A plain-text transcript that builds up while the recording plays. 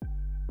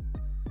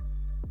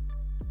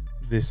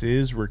This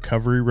is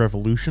Recovery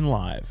Revolution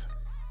Live.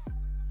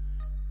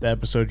 The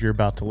episode you're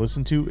about to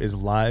listen to is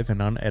live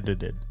and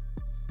unedited.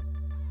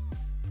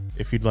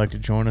 If you'd like to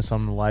join us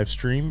on the live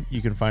stream,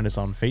 you can find us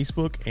on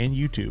Facebook and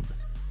YouTube.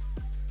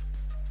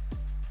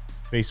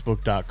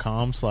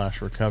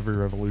 Facebook.com/Recovery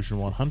Revolution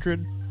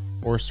 100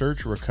 or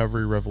search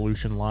Recovery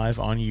Revolution Live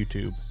on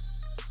YouTube.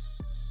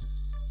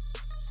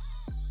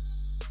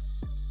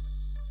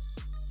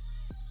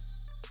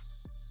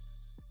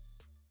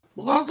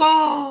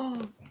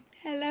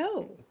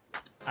 Hello.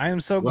 I am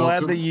so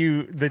glad that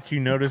you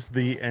noticed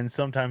the "and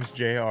sometimes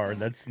JR."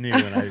 That's new,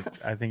 and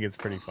I think it's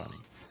pretty funny.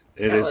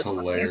 It is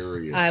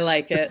hilarious. I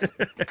like it.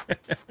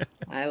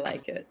 I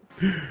like it.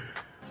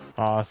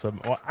 Awesome.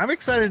 Well, I'm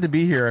excited to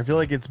be here. I feel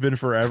like it's been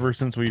forever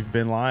since we've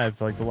been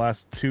live. Like the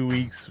last 2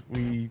 weeks,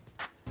 we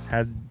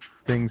had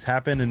things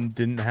happen and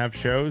didn't have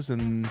shows,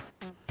 and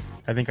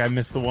I think I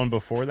missed the one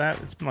before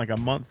that. It's been like a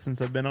month since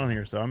I've been on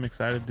here, so I'm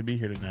excited to be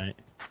here tonight.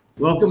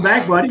 Welcome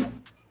back, buddy.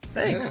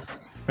 Thanks. Yeah.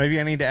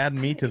 Maybe I need to add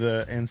me to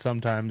the "and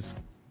sometimes"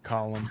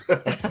 column.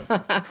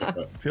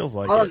 Feels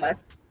like all it. of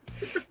us.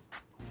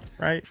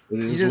 Right? It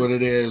is what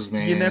it is,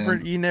 man.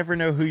 You never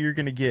know who you're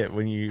gonna get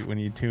when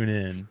you tune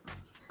in.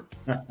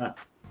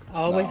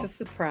 Always a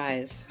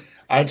surprise.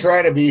 I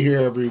try to be here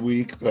every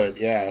week, but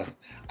yeah,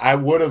 I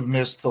would have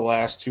missed the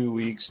last 2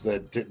 weeks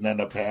that didn't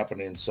end up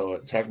happening. So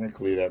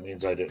technically, that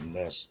means I didn't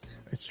miss.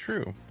 It's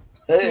true.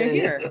 You're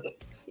here,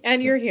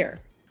 and you're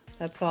here.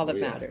 That's all that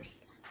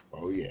matters.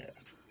 Oh yeah.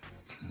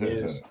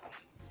 So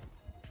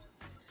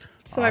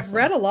Awesome. I've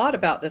read a lot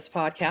about this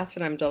podcast,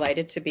 and I'm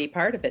delighted to be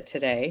part of it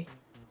today.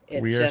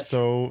 We are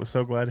so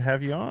glad to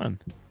have you on.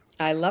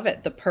 I love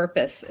it. The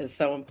purpose is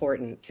so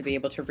important, to be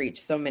able to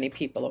reach so many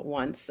people at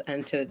once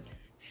and to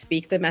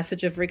speak the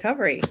message of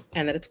recovery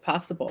and that it's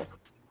possible.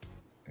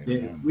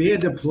 Yeah, we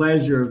had the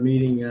pleasure of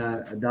meeting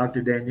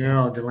Dr.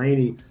 Danielle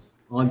Delaney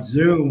on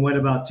Zoom,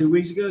 about 2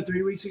 weeks ago,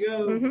 3 weeks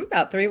ago?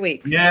 About 3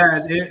 weeks.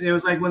 Yeah, it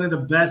was like one of the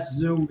best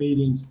Zoom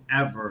meetings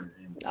ever.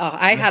 Oh,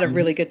 I had a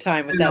really good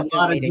time with that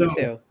Zoom meeting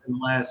too. In the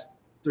last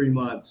 3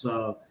 months.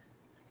 So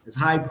it's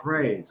high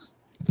praise.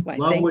 Why,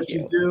 love what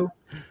you do.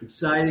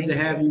 Excited to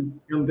have you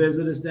come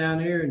visit us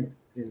down here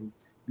in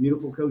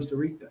beautiful Costa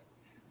Rica.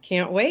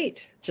 Can't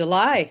wait.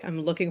 July.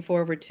 I'm looking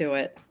forward to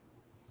it.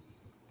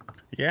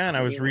 Yeah, and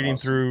I was reading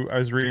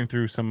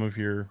through some of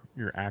your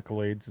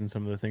accolades and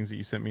some of the things that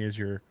you sent me as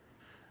your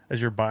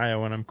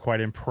bio, and I'm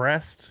quite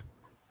impressed.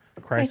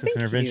 Crisis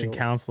intervention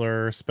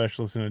counselor,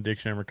 specialist in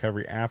addiction and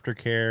recovery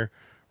aftercare,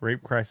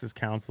 rape crisis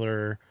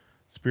counselor,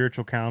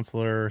 spiritual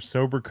counselor,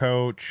 sober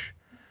coach.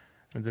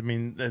 I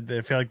mean, I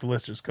feel like the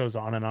list just goes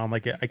on and on.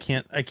 Like I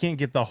can't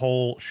get the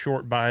whole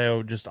short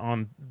bio just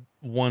on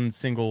one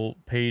single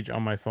page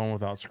on my phone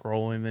without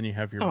scrolling. Then you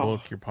have your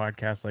book, your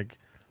podcast. Like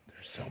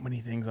there's so many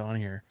things on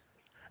here.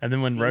 And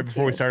then right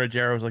before we started,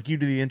 Jared was like, "You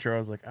do the intro." I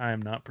was like, "I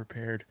am not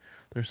prepared.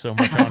 There's so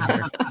much on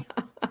here."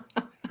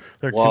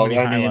 There are too many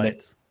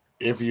highlights.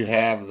 If you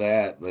have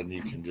that, then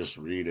you can just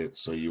read it,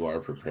 so you are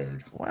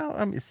prepared. Well,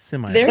 I mean,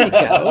 semi. There you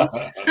go.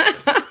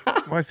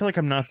 Well, I feel like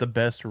I'm not the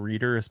best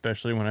reader,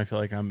 especially when I feel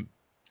like I'm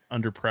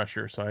under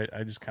pressure. So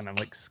I just kind of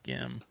like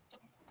skim.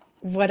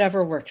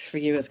 Whatever works for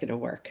you is going to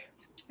work.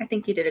 I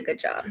think you did a good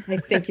job. I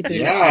think you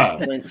did an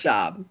excellent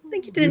job. I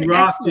think you did an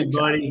excellent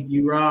job. Buddy.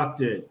 You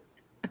rocked it.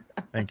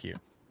 Thank you.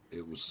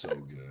 It was so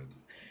good.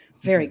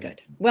 Very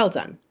good. Well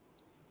done.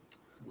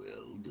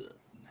 Well done.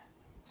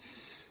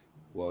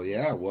 Well,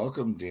 yeah.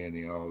 Welcome,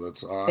 Danielle.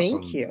 That's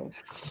awesome. Thank you.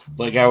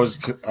 Like I was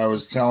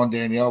telling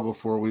Danielle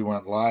before we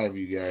went live,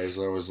 you guys,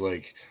 I was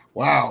like,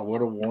 wow,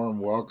 what a warm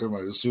welcome.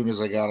 As soon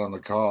as I got on the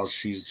call,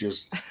 she's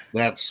just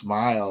that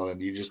smile,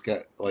 and you just got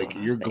like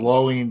you're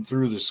glowing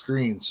through the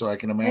screen. So I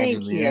can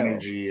imagine the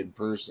energy in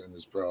person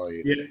is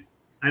probably. Yeah,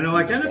 I know.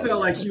 I kind of felt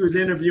like she was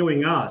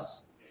interviewing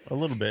us. A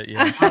little bit,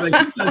 yeah. I was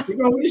like, "Let's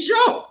go with the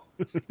show."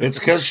 It's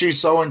because she's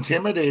so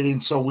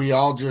intimidating. So we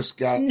all just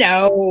got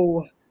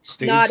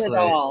stage not fright. at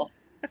all.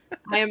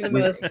 I am the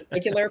most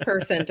regular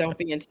person. Don't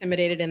be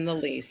intimidated in the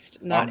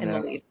least. Not in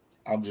the least.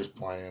 I'm just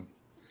playing.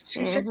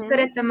 She's just good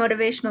at the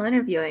motivational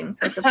interviewing,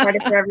 so it's a part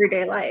of her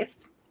everyday life.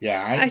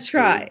 Yeah, I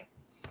try.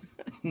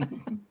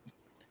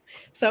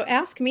 So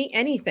ask me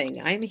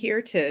anything. I'm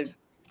here to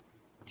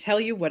tell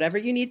you whatever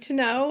you need to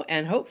know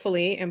and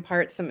hopefully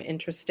impart some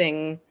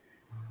interesting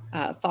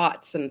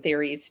thoughts and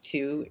theories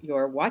to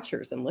your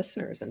watchers and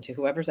listeners and to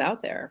whoever's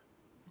out there.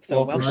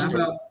 So for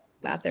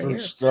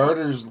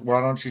starters,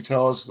 why don't you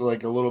tell us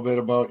like a little bit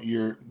about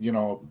your,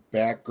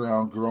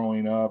 background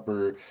growing up,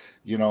 or,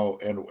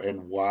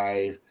 and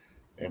why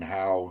and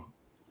how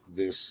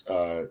this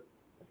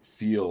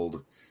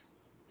field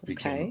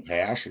became a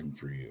passion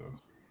for you?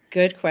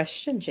 Good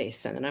question,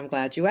 Jason. And I'm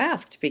glad you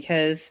asked,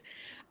 because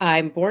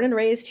I'm born and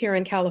raised here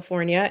in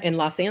California, in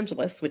Los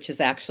Angeles, which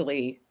is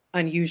actually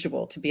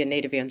unusual to be a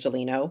native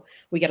Angelino.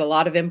 We get a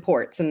lot of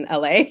imports in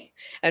LA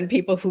and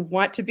people who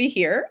want to be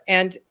here.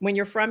 And when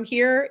you're from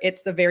here,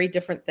 it's a very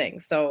different thing.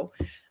 So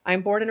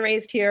I'm born and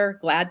raised here,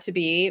 glad to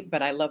be,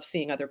 but I love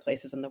seeing other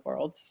places in the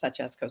world, such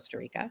as Costa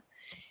Rica.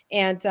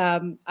 And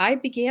I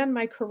began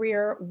my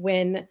career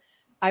when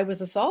I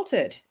was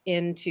assaulted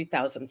in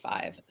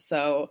 2005.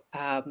 So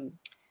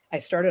I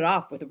started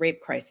off with a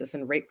rape crisis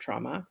and rape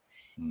trauma.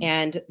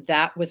 And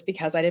that was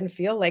because I didn't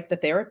feel like the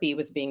therapy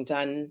was being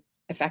done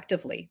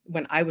effectively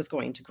when I was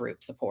going to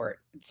support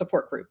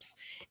groups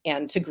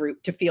and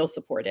to feel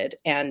supported.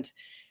 And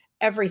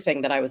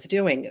everything that I was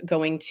doing,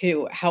 going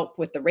to help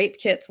with the rape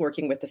kits,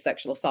 working with the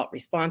sexual assault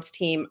response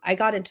team, I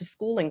got into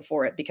schooling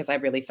for it because I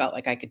really felt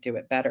like I could do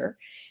it better.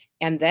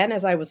 And then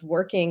as I was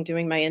working,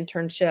 doing my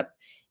internship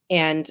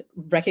and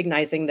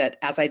recognizing that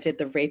as I did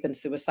the rape and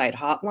suicide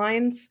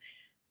hotlines,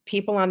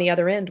 people on the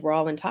other end were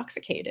all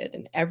intoxicated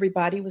and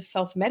everybody was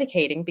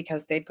self-medicating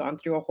because they'd gone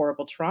through a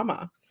horrible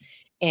trauma.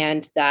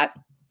 And that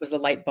was a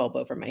light bulb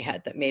over my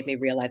head that made me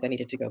realize I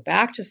needed to go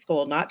back to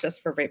school, not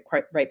just for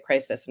rape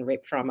crisis and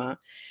rape trauma,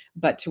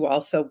 but to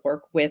also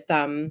work with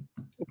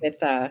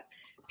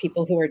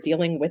people who are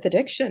dealing with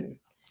addiction.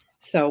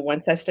 So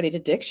once I studied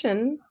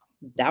addiction,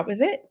 that was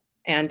it.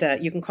 And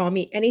you can call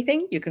me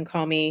anything. You can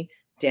call me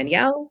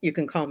Danielle. You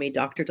can call me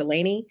Dr.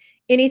 Delaney.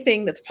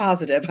 Anything that's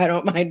positive, I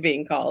don't mind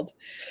being called.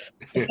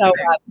 So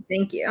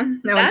thank you.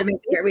 I wanted to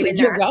make sure we didn't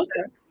you're ask,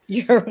 welcome. So.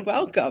 You're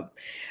welcome.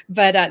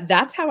 But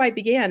that's how I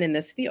began in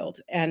this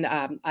field. And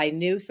I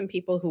knew some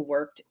people who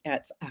worked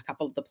at a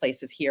couple of the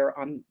places here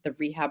on the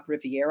Rehab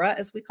Riviera,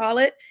 as we call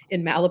it,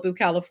 in Malibu,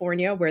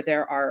 California, where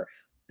there are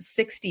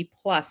 60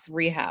 plus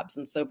rehabs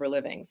and sober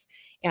livings.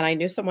 And I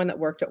knew someone that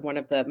worked at one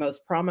of the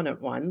most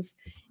prominent ones.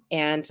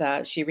 And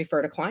she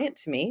referred a client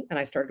to me, and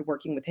I started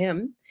working with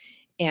him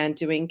and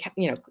doing,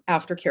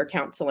 aftercare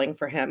counseling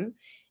for him.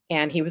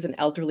 And he was an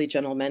elderly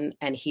gentleman,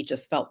 and he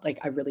just felt like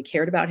I really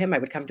cared about him. I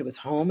would come to his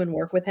home and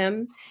work with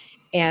him.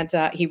 And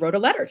he wrote a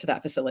letter to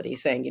that facility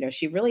saying,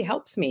 she really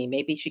helps me.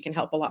 Maybe she can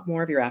help a lot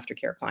more of your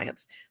aftercare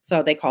clients.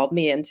 So they called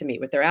me in to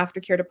meet with their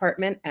aftercare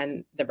department,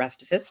 and the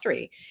rest is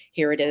history.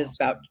 Here it is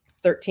about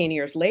 13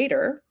 years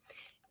later.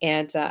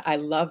 And I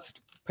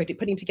loved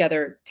putting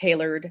together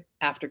tailored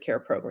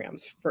aftercare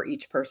programs for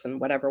each person,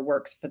 whatever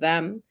works for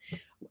them.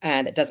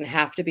 And it doesn't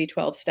have to be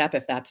 12-step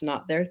if that's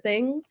not their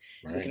thing.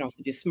 Right. You can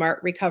also do smart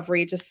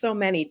recovery, just so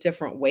many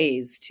different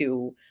ways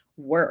to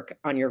work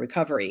on your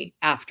recovery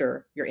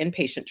after your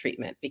inpatient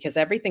treatment, because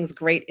everything's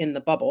great in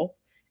the bubble.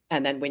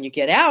 And then when you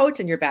get out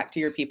and you're back to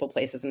your people,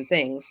 places, and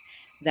things,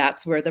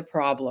 that's where the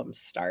problems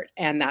start.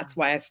 And that's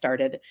why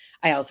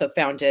I also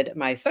founded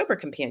my sober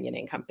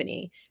companioning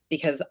company,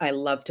 because I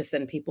love to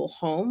send people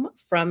home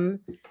from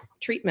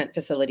treatment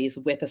facilities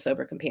with a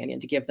sober companion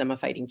to give them a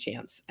fighting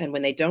chance. And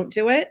when they don't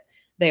do it,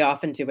 they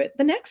often do it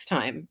the next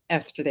time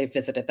after they've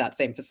visited that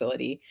same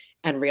facility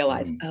and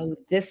realize, oh,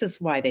 this is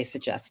why they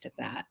suggested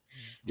that.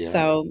 Yeah.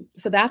 So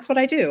that's what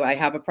I do. I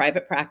have a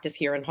private practice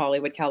here in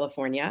Hollywood,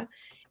 California,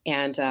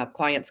 and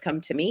clients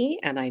come to me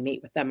and I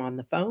meet with them on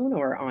the phone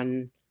or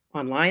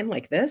online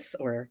like this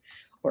or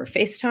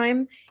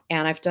FaceTime.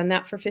 And I've done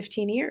that for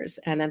 15 years.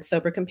 And then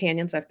Sober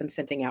Companions, I've been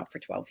sending out for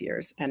 12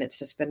 years. And it's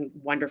just been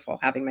wonderful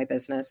having my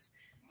business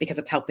because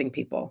it's helping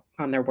people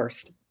on their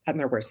worst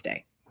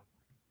day.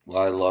 Well,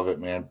 I love it,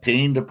 man.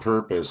 Pain to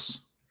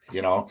purpose,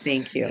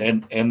 Thank you.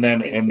 And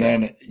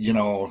then,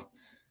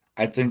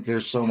 I think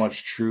there's so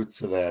much truth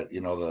to that,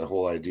 the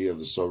whole idea of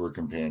the sober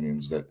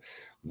companions, that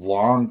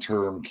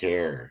long-term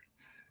care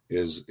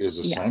is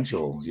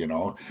essential,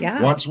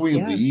 Yeah. Once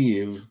we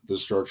leave the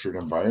structured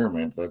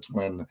environment, that's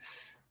when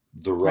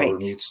the rubber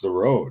meets the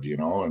road,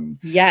 and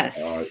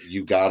yes,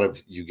 you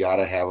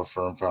gotta have a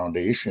firm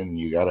foundation.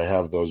 You gotta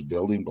have those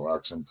building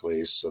blocks in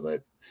place so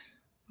that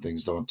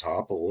things don't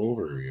topple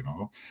over,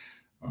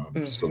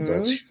 So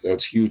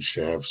that's huge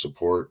to have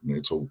support. And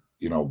it's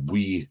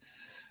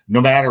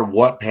no matter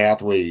what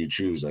pathway you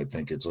choose, I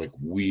think it's like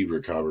we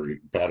recover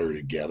better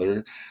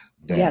together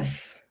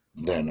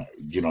than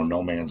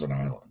no man's an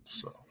island.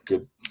 So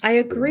good. I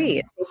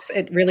agree.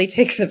 It really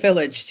takes a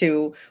village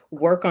to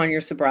work on your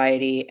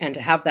sobriety and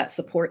to have that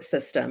support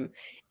system.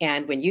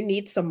 And when you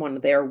need someone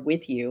there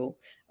with you,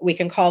 we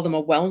can call them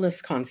a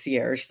wellness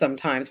concierge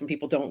sometimes when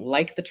people don't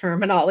like the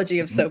terminology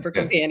of sober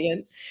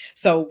companion.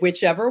 So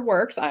whichever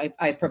works, I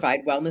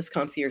provide wellness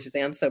concierges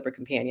and sober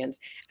companions.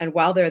 And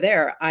while they're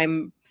there,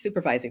 I'm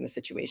supervising the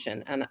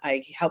situation and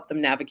I help them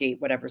navigate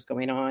whatever's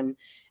going on.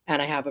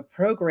 And I have a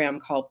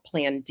program called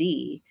Plan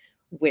D,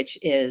 which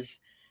is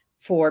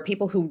for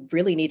people who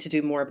really need to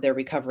do more of their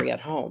recovery at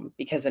home.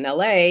 Because in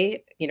LA,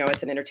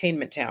 it's an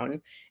entertainment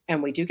town,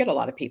 and we do get a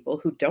lot of people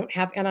who don't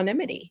have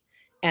anonymity,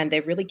 and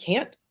they really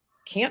can't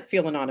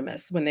feel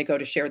anonymous when they go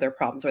to share their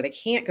problems, or they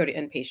can't go to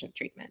inpatient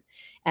treatment.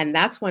 And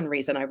that's one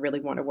reason I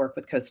really want to work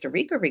with Costa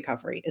Rica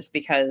Recovery, is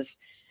because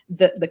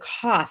the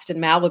cost in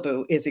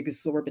Malibu is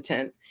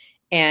exorbitant.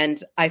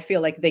 And I feel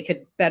like they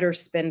could better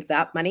spend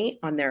that money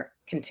on their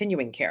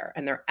continuing care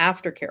and their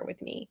aftercare with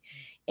me.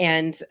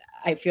 And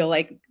I feel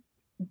like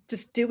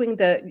just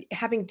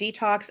having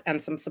detox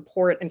and some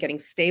support and getting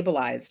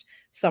stabilized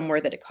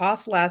somewhere that it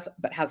costs less,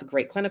 but has a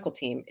great clinical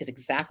team, is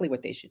exactly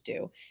what they should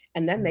do.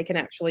 And then they can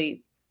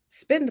actually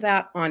spend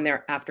that on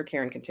their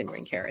aftercare and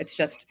continuing care. It's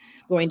just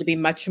going to be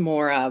much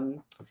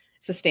more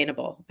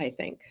sustainable, I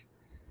think.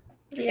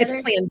 It's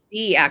Plan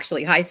D,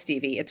 actually. Hi,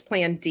 Stevie. It's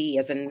Plan D,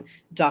 as in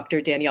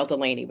Dr. Danielle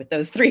Delaney, with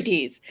those 3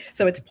 Ds.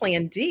 So it's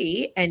Plan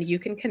D, and you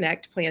can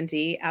connect Plan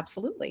D.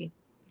 Absolutely.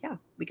 Yeah,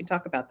 we can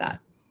talk about that.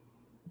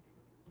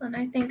 And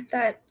I think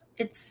that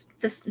it's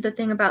the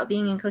thing about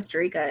being in Costa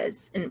Rica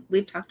is, and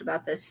we've talked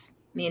about this,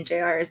 me and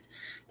JR, is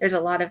there's a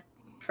lot of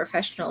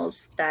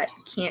professionals that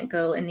can't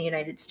go in the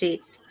United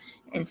States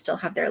and still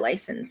have their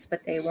license,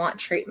 but they want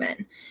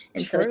treatment.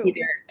 And so it's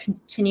either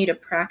continue to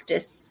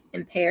practice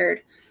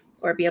impaired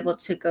or be able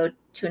to go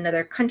to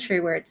another country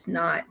where it's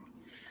not,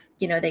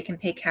 they can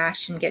pay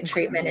cash and get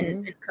treatment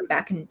and come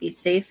back and be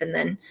safe. And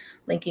then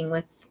linking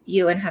with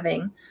you and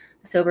having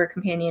a sober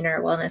companion or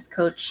a wellness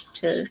coach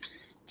to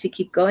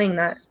keep going,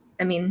 that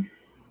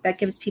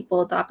gives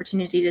people the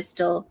opportunity to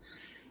still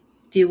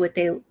do what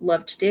they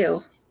love to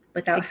do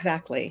without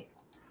exactly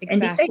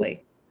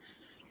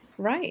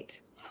right.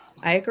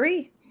 I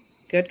agree.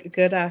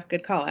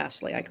 Good call,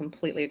 Ashley. I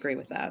completely agree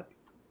with that.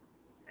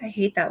 I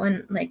hate that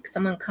when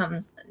someone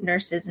comes,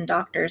 nurses and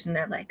doctors, and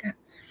they're like,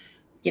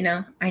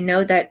 I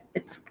know that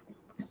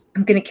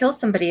I'm going to kill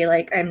somebody.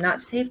 I'm not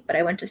safe, but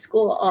I went to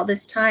school all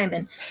this time.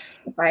 And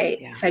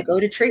if I go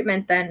to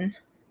treatment, then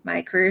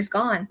my career's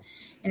gone.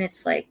 And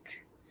it's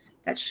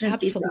that shouldn't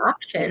be the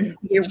option.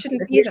 You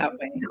shouldn't be that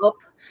way. Help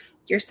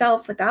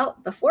yourself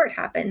before it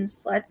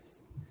happens.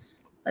 Let's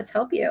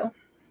help you.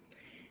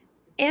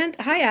 And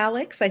hi,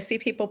 Alex. I see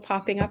people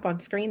popping up on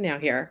screen now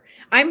here.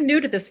 I'm new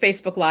to this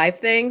Facebook Live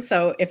thing,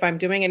 so if I'm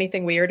doing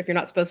anything weird, if you're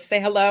not supposed to say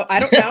hello,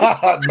 I don't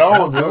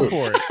know. No,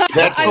 dude.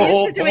 That's the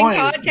whole point. I'm used to doing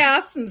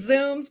podcasts and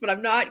Zooms, but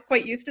I'm not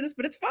quite used to this,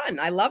 but it's fun.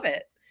 I love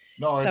it.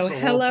 No, it's so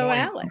hello,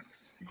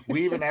 Alex.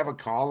 We even have a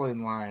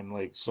call-in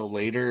line. So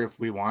later, if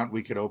we want,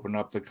 we could open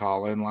up the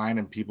call-in line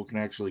and people can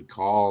actually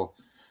call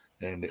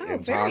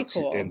and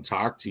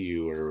talk to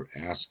you or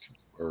ask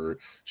or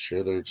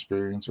share their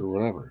experience or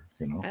whatever.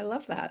 I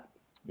love that.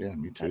 Yeah,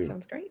 me too. That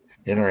sounds great.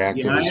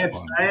 Interactive. Yeah,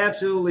 I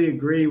absolutely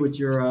agree with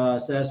your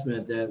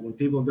assessment that when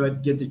people go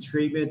get the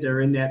treatment,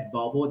 they're in that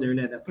bubble. They're in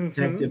that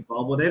protective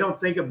bubble. They don't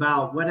think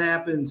about what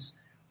happens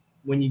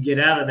when you get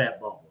out of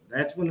that bubble.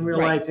 That's when real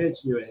life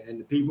hits you, and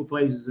the people,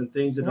 places, and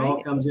things that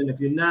all comes in.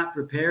 If you're not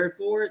prepared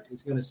for it,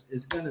 it's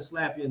gonna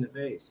slap you in the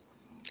face.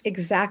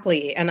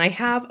 Exactly. And I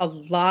have a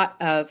lot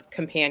of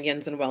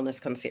companions and wellness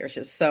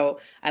concierges. So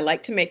I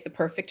like to make the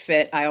perfect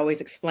fit. I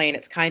always explain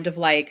it's kind of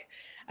like,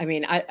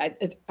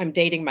 I'm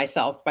dating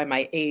myself by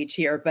my age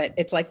here, but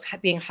it's like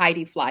being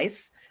Heidi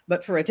Fleiss,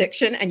 but for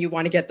addiction, and you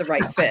want to get the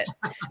right fit.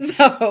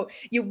 So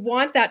you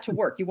want that to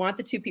work. You want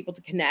the two people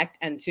to connect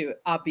and to,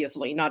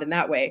 obviously not in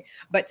that way,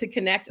 but to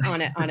connect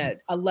on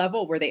a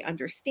level where they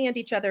understand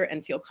each other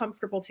and feel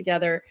comfortable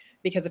together,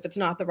 because if it's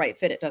not the right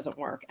fit, it doesn't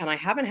work. And I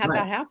haven't had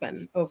that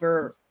happen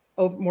over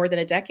more than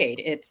a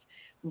decade. It's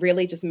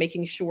really just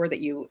making sure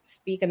that you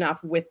speak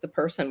enough with the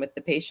person, with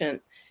the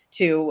patient,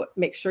 to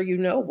make sure you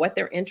know what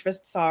their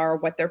interests are,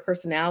 what their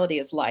personality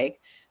is like.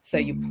 So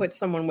you put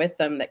someone with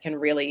them that can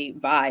really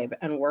vibe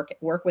and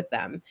work with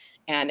them.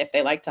 And if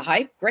they like to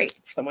hike, great.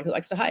 Someone who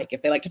likes to hike.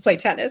 If they like to play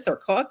tennis or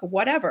cook,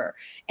 whatever.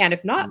 And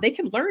if not, they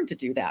can learn to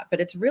do that.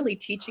 But it's really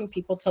teaching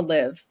people to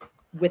live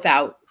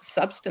without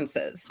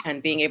substances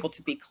and being able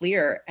to be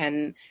clear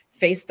and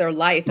face their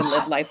life and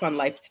live life on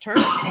life's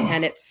terms.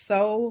 And it's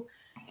so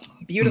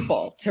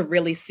beautiful to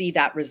really see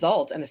that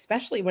result, and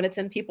especially when it's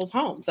in people's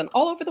homes and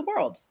all over the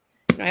world.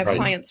 I have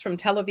clients from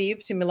Tel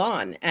Aviv to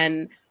Milan,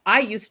 and I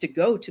used to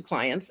go to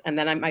clients, and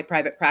then my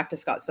private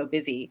practice got so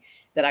busy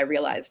that I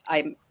realized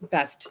I'm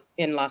best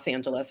in Los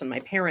Angeles, and my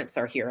parents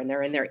are here, and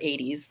they're in their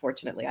 80s.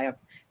 Fortunately, I have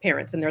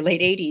parents in their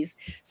late 80s.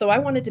 So I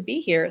wanted to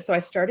be here. So I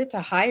started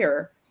to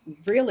hire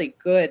really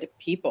good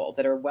people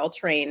that are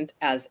well-trained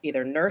as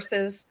either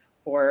nurses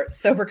or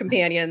sober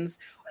companions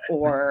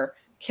or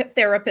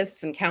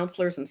therapists and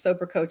counselors and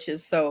sober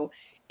coaches. So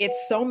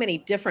it's so many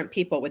different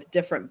people with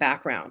different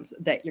backgrounds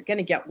that you're going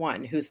to get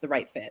one who's the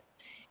right fit.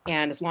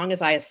 And as long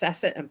as I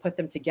assess it and put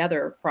them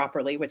together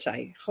properly, which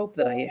I hope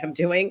that I am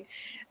doing,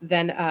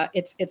 then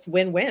it's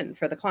win-win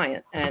for the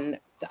client. And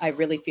I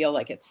really feel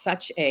like it's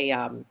such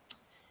a,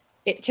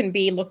 it can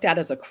be looked at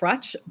as a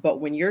crutch, but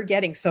when you're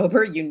getting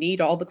sober, you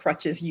need all the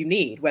crutches you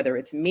need, whether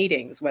it's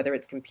meetings, whether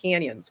it's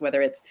companions,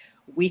 whether it's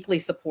weekly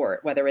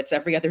support, whether it's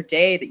every other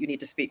day that you need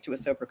to speak to a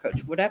sober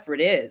coach, whatever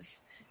it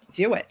is,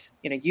 do it.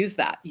 Use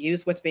that.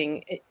 Use what's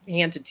being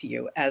handed to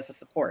you as a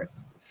support.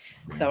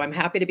 So I'm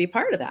happy to be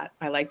part of that.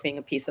 I like being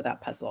a piece of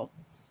that puzzle.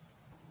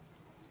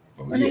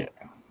 Oh, yeah.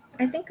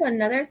 I think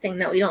another thing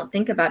that we don't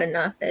think about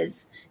enough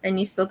is, and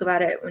you spoke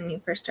about it when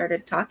you first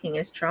started talking,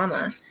 is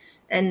trauma.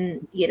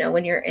 And,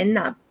 when you're in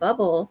that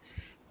bubble,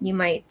 you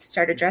might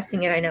start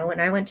addressing it. I know when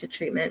I went to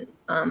treatment,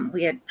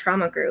 we had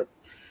trauma group,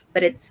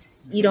 but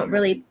you don't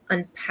really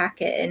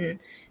unpack it. And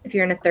if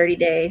you're in a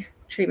 30-day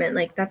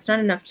treatment, that's not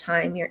enough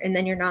time. You're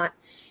not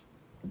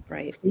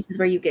right. Places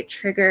where you get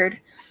triggered.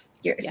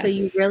 So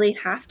you really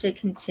have to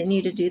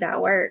continue to do that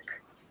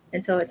work.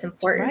 And so it's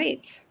important.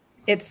 Right.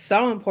 It's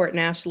so important,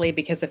 Ashley,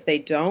 because if they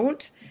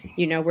don't,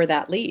 you know where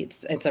that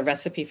leads. It's a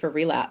recipe for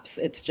relapse.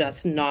 It's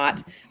just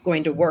not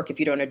going to work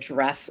if you don't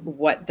address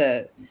what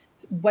the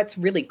what's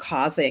really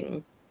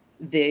causing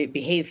the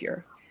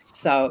behavior.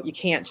 So you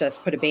can't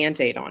just put a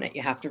Band-Aid on it.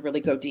 You have to really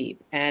go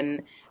deep.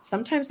 And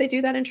sometimes they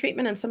do that in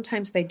treatment and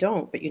sometimes they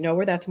don't. But you know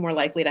where that's more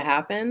likely to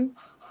happen?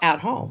 At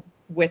home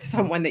with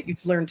someone that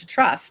you've learned to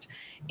trust.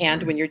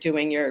 And when you're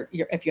doing your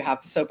if you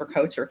have a sober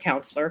coach or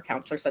counselor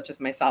such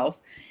as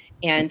myself,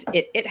 and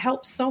it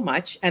helps so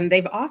much. And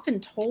they've often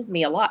told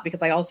me a lot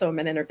because I also am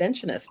an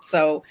interventionist.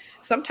 So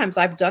sometimes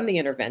I've done the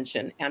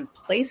intervention and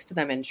placed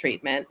them in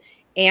treatment.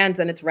 And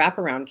then it's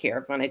wraparound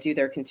care when I do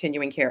their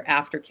continuing care,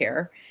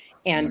 aftercare,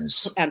 and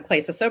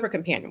place a sober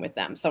companion with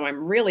them. So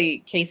I'm really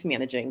case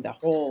managing the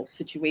whole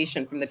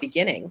situation from the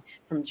beginning,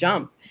 from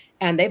jump.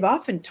 And they've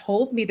often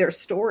told me their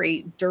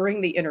story during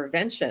the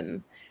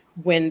intervention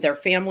when their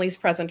family's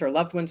present or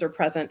loved ones are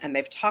present, and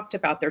they've talked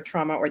about their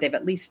trauma or they've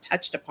at least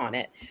touched upon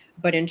it.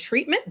 But in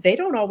treatment, they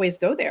don't always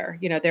go there.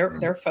 You know,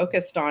 they're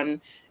focused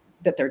on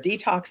that they're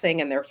detoxing,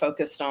 and they're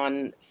focused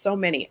on so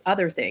many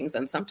other things.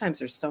 And sometimes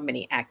there's so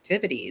many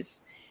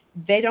activities.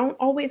 They don't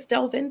always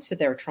delve into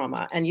their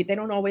trauma, and they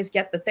don't always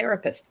get the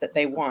therapist that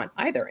they want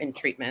either in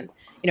treatment.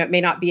 You know, it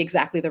may not be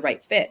exactly the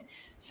right fit.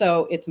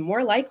 So it's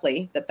more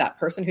likely that that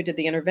person who did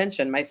the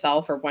intervention,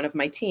 myself or one of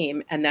my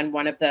team, and then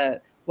one of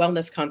the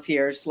wellness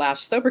concierge /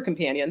 sober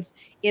companions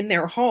in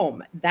their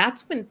home,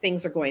 that's when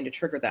things are going to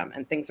trigger them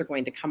and things are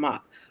going to come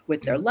up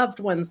with their loved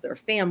ones, their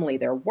family,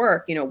 their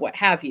work, you know, what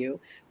have you.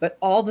 But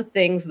all the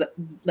things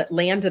that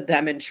landed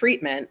them in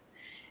treatment,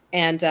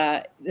 and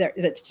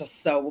it's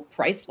just so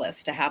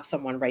priceless to have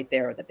someone right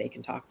there that they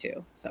can talk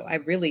to. So I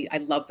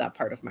love that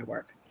part of my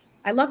work.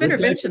 I love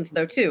interventions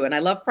though too. And I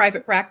love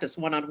private practice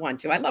one-on-one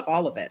too. I love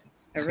all of it.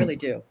 I really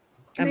do.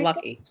 I'm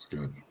lucky.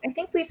 I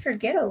think we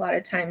forget a lot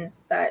of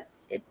times that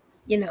it,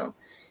 you know,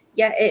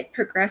 it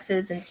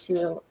progresses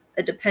into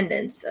a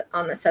dependence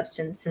on the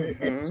substance.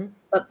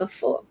 But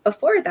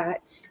before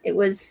that, it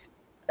was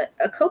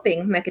a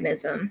coping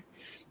mechanism.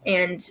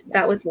 And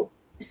that was,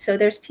 so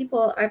there's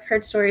people, I've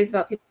heard stories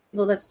about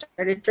people that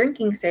started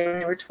drinking, say, when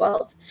they were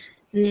 12,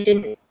 and they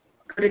didn't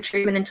go to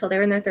treatment until they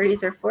were in their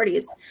 30s or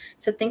 40s.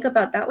 So think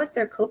about that was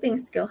their coping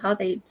skill, how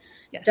they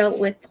dealt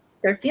with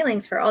their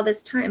feelings for all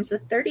this time. So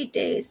 30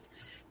 days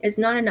is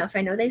not enough.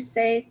 I know they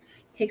say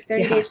it takes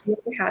 30 days to make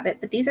a habit,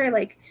 but these are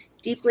like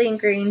deeply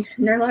ingrained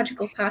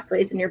neurological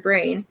pathways in your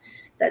brain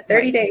that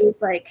 30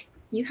 days, like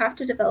you have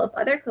to develop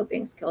other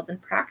coping skills and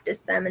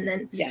practice them and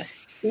then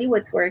see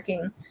what's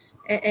working.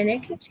 And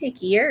it can take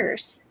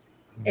years.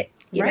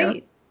 You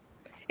know?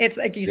 It's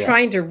like you're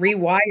trying to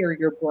rewire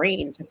your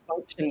brain to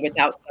function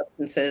without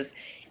substances.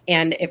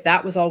 And if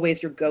that was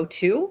always your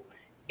go-to,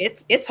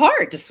 it's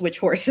hard to switch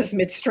horses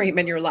midstream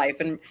in your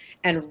life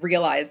and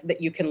realize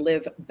that you can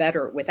live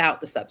better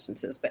without the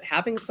substances. But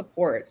having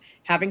support,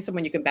 having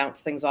someone you can bounce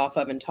things off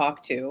of and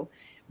talk to,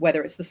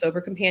 whether it's the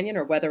sober companion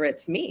or whether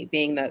it's me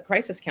being the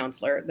crisis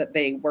counselor that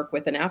they work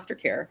with in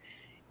aftercare,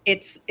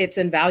 it's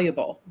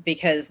invaluable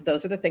because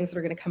those are the things that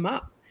are going to come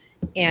up.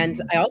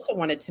 And I also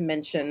wanted to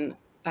mention,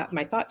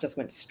 my thought just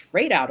went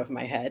straight out of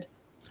my head.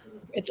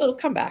 It'll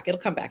come back.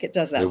 It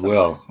does that. It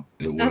will.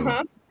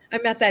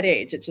 I'm at that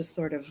age. It just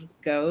sort of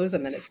goes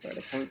and then it sort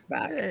of comes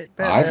back.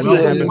 I feel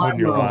happens when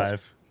you're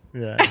alive.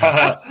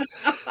 Yeah.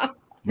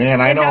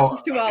 Man, I know. It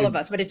happens to all of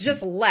us, but it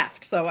just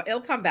left. So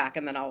it'll come back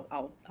and then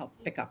I'll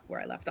pick up where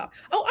I left off.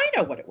 Oh, I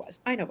know what it was.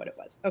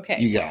 Okay.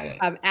 You got it.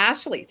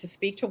 Ashley, to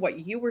speak to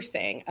what you were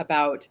saying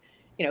about,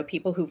 you know,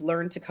 people who've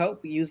learned to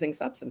cope using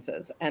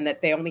substances and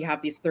that they only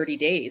have these 30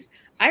 days.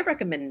 I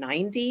recommend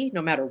 90,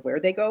 no matter where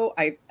they go.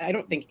 I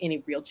don't think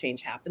any real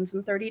change happens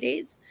in 30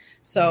 days.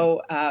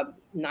 So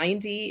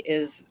 90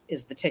 is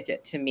the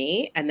ticket to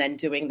me. And then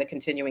doing the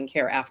continuing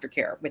care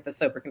aftercare with a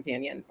sober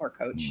companion or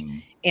coach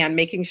and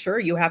making sure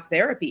you have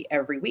therapy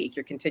every week,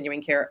 your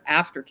continuing care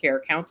aftercare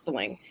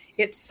counseling.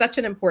 It's such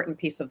an important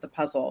piece of the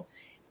puzzle.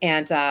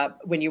 And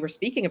when you were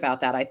speaking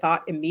about that, I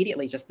thought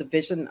immediately just the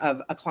vision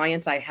of a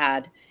client I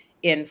had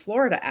in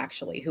Florida,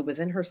 actually, who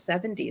was in her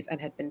 70s and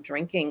had been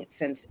drinking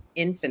since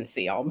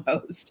infancy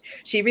almost.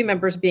 She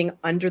remembers being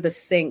under the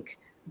sink,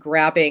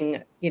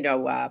 grabbing, you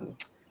know,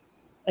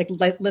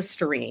 like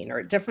Listerine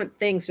or different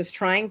things, just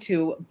trying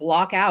to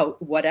block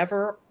out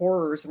whatever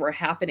horrors were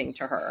happening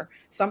to her.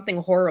 Something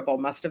horrible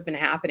must have been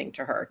happening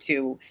to her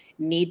to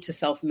need to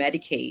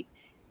self-medicate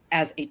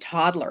as a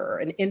toddler,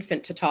 an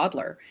infant to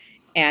toddler.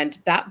 And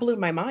that blew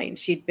my mind.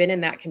 She'd been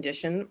in that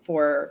condition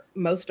for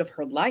most of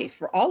her life,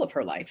 for all of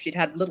her life. She'd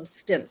had little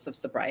stints of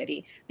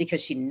sobriety because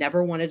she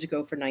never wanted to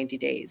go for 90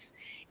 days.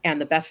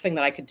 And the best thing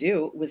that I could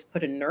do was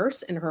put a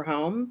nurse in her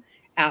home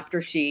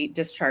after she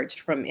discharged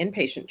from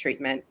inpatient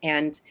treatment.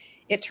 And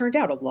it turned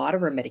out a lot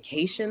of her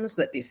medications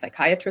that the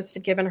psychiatrist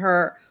had given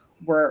her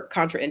were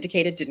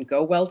contraindicated, didn't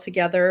go well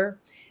together.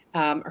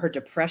 Her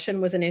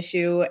depression was an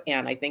issue.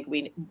 And I think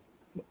we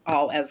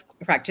all as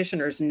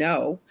practitioners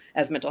know,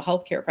 as mental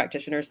health care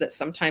practitioners, that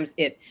sometimes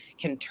it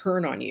can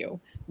turn on you,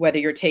 whether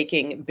you're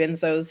taking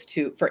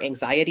benzos for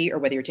anxiety or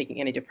whether you're taking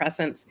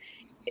antidepressants.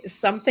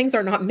 Some things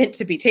are not meant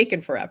to be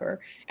taken forever.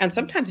 And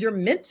sometimes you're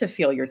meant to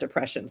feel your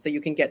depression so you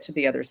can get to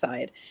the other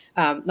side.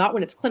 Not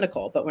when it's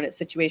clinical, but when it's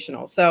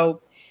situational. So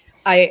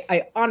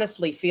I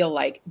honestly feel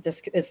like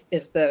this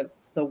is the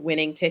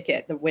winning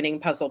ticket, the winning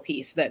puzzle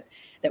piece, that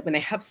when they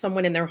have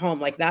someone in their home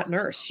like that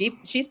nurse,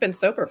 she's been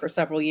sober for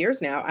several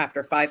years now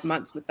after 5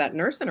 months with that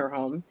nurse in her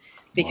home,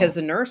 because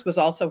the nurse was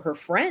also her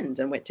friend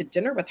and went to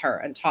dinner with her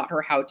and taught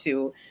her how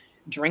to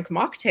drink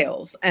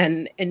mocktails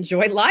and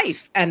enjoy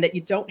life, and that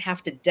you don't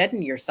have to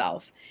deaden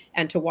yourself,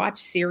 and to watch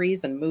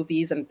series and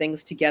movies and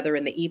things together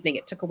in the evening.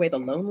 It took away the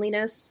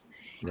loneliness.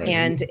 Right.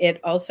 And it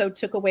also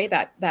took away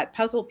that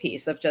puzzle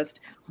piece of just,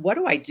 what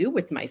do I do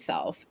with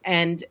myself?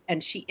 And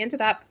she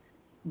ended up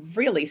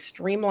really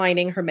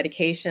streamlining her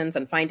medications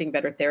and finding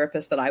better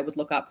therapists that I would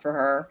look up for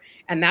her.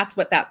 And that's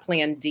what that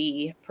Plan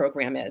D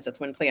program is. It's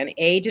when Plan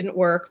A didn't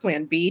work,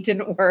 Plan B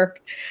didn't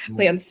work.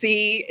 Plan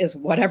C is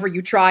whatever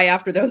you try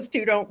after those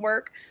two don't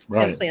work.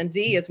 Right. And Plan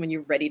D is when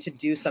you're ready to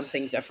do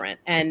something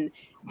different. And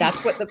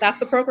that's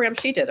the program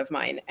she did of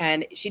mine.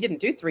 And she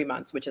didn't do 3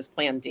 months, which is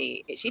Plan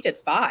D. She did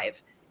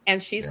 5.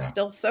 And she's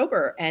still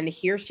sober. And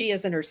here she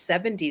is in her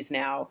 70s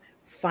now,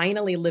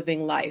 finally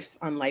living life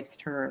on life's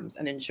terms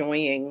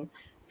and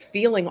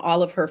feeling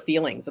all of her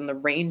feelings and the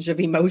range of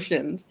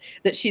emotions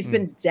that she's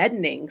been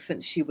deadening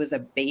since she was a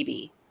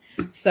baby.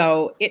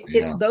 So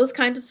it's those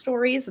kinds of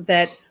stories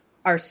that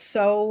are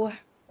so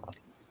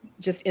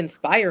just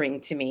inspiring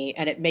to me.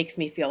 And it makes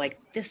me feel like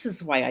this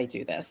is why I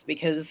do this,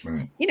 because,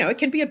 it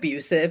can be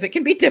abusive. It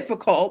can be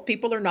difficult.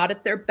 People are not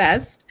at their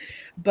best,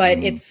 but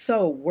it's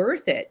so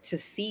worth it to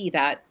see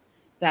that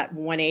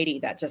 180,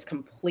 that just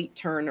complete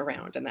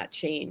turnaround and that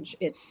change.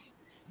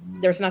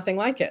 There's nothing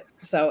like it.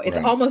 So it's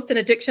almost an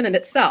addiction in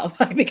itself.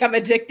 I become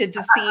addicted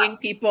to seeing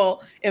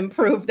people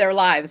improve their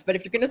lives. But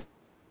if you're going to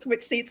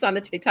switch seats on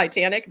the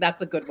Titanic,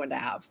 that's a good one to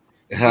have.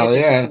 Hell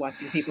yeah.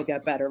 Watching people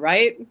get better,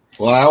 right?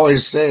 Well, I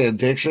always say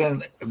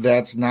addiction,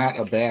 that's not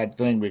a bad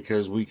thing,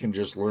 because we can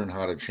just learn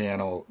how to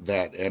channel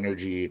that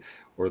energy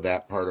or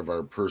that part of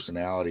our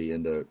personality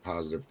into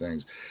positive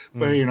things.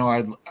 But,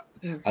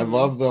 I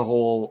love the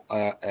whole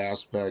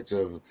aspect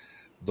of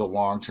the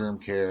long-term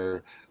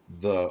care,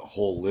 the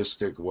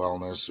holistic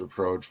wellness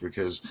approach,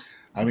 because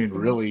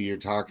really you're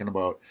talking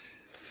about,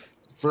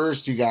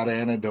 first you got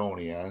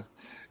anhedonia,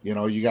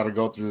 you got to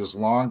go through this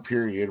long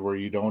period where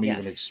you don't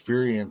even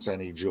experience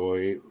any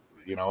joy,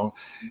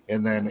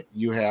 and then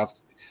you have,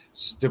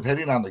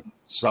 depending on the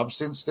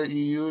substance that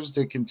you used,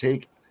 it can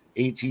take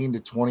 18 to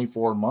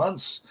 24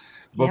 months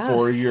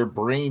before your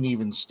brain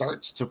even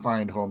starts to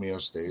find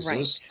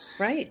homeostasis.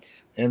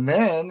 Right. And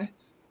then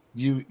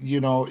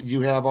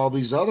you have all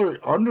these other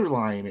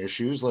underlying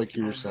issues, like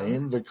you were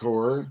saying, the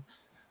core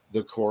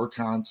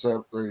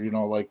concept, or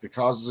like the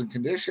causes and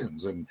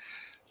conditions, and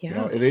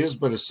it is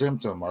but a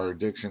symptom. Our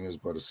addiction is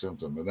but a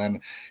symptom.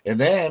 And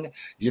then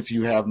if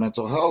you have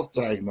mental health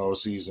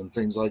diagnoses and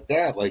things like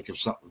that, like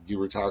if you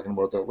were talking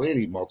about that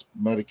lady,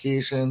 multiple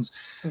medications,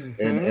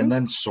 and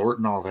then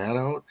sorting all that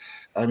out.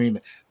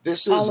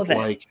 This is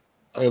like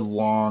a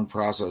long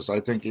process.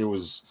 I think it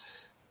was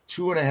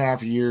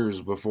 2.5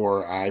 years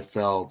before I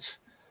felt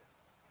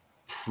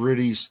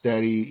pretty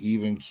steady,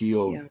 even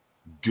keeled,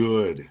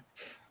 good,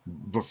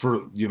 but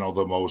for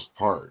the most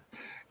part,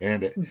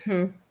 and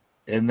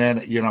then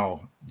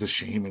the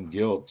shame and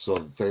guilt. So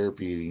the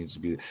therapy needs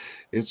to be.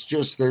 It's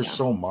just there's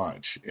so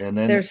much, and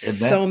then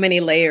so many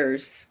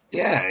layers.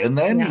 Yeah, and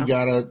then you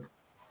gotta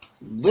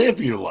live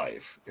your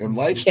life, and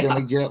life's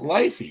gonna get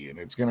lifey, and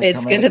it's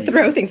gonna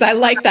throw things. I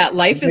like that.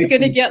 Life is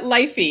gonna get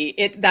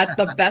lifey. That's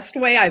the best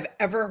way I've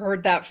ever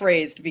heard that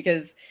phrased,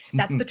 because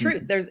that's the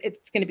truth.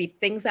 It's gonna be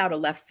things out of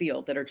left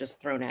field that are just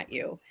thrown at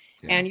you.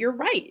 And you're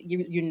right.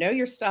 You know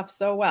your stuff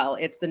so well.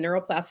 It's the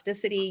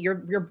neuroplasticity.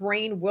 Your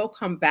brain will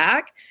come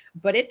back,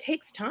 but it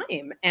takes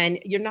time, and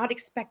you're not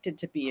expected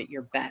to be at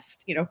your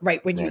best,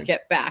 right when you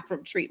get back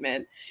from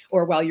treatment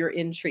or while you're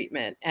in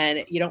treatment.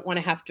 And you don't want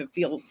to have to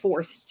feel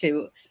forced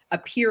to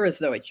appear as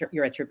though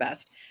you're at your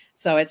best.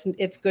 So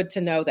it's good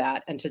to know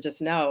that, and to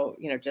just know,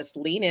 just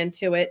lean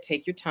into it,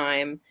 take your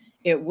time.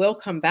 It will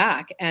come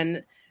back.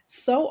 And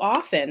so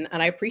often,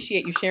 and I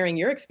appreciate you sharing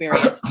your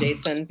experience,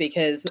 Jason,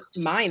 because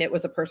mine, it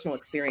was a personal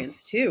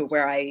experience too,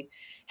 where I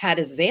had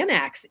a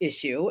Xanax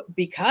issue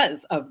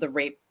because of the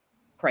rape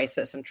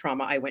crisis and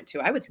trauma I went to.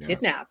 I was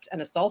kidnapped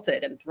and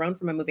assaulted and thrown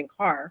from a moving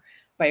car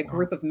by a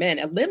group of men,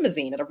 a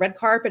limousine at a red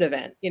carpet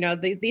event.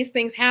 These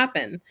things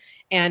happen,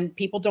 and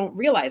people don't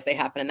realize they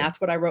happen. And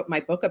that's what I wrote my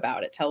book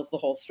about. It tells the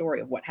whole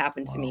story of what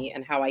happened to me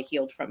and how I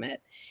healed from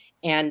it.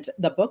 And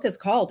the book is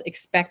called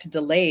Expect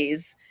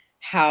Delays: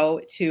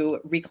 How to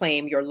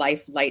Reclaim Your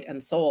Life, Light,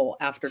 and Soul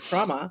After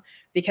Trauma,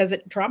 because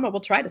trauma will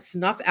try to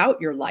snuff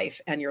out your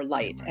life and your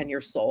light and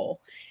your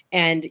soul.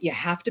 And you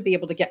have to be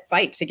able to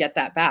fight to get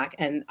that back.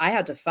 And I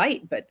had to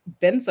fight, but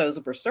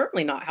benzos were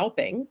certainly not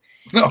helping.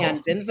 No.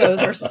 And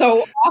benzos are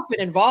so often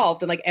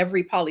involved in like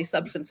every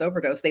polysubstance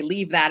overdose. They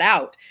leave that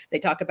out. They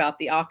talk about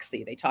the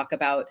oxy. They talk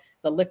about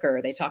the liquor.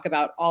 They talk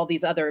about all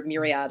these other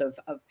myriad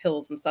of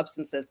pills and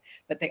substances,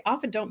 but they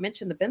often don't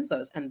mention the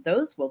benzos. And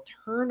those will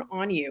turn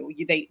on you.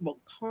 They will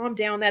calm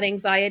down that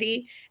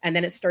anxiety, and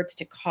then it starts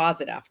to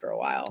cause it after a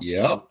while.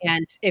 Yep.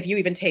 And if you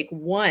even take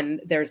one,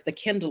 there's the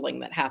kindling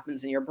that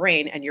happens in your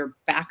brain and you're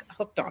back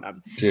hooked on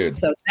them. Dude.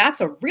 So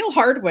that's a real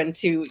hard one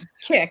to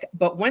kick.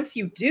 But once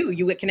you do,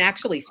 you can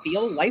actually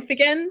feel life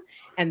again.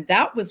 And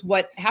that was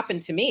what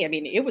happened to me. I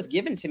mean, it was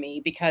given to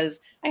me because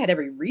I had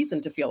every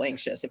reason to feel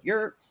anxious. If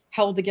you're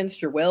held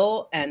against your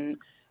will and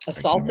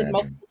assaulted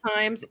multiple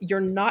times, you're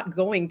not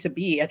going to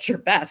be at your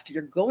best.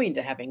 You're going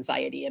to have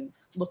anxiety and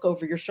look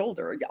over your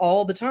shoulder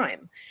all the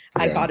time.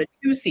 Yeah. I bought a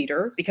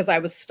 2-seater because I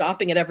was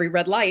stopping at every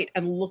red light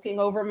and looking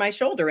over my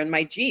shoulder in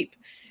my Jeep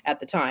at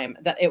the time.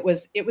 That it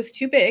was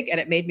too big, and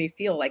it made me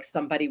feel like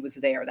somebody was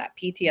there. That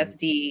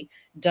PTSD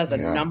does a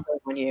number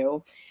on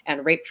you.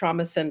 And rape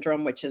trauma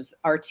syndrome, which is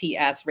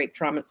RTS, rape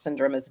trauma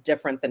syndrome, is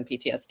different than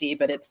PTSD,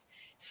 but it's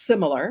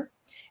similar.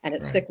 And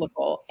it's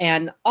cyclical.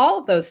 And all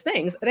of those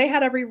things, they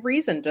had every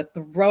reason to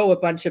throw a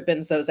bunch of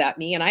benzos at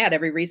me. And I had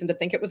every reason to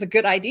think it was a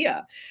good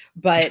idea.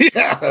 But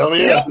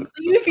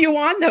if you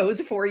on those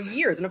for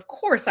years. And of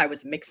course, I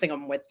was mixing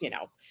them with,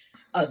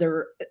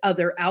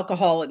 other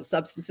alcohol and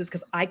substances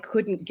because I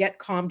couldn't get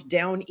calmed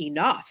down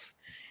enough.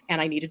 And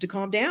I needed to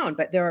calm down.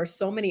 But there are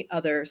so many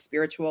other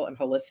spiritual and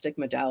holistic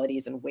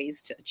modalities and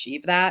ways to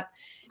achieve that.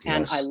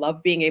 And I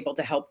love being able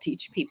to help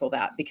teach people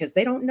that because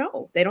they don't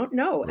know. They don't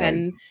know. Right.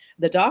 And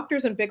the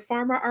doctors and big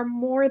pharma are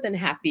more than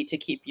happy to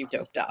keep you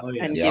doped up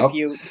and give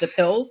you the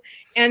pills.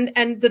 And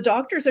the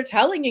doctors are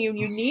telling you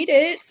need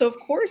it. So of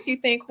course you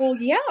think, well,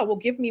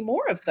 give me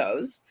more of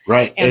those.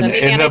 Right.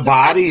 And the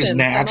body's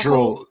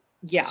natural.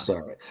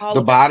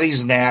 The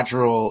body's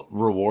natural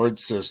reward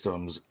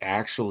systems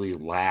actually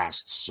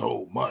last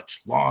so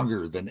much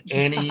longer than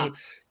any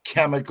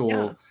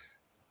chemical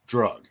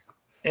drug,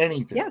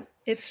 anything. Yeah,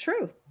 it's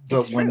true.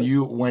 But when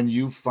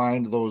you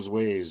find those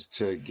ways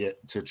to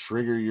get to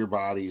trigger your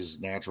body's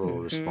natural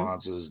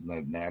responses and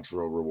the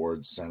natural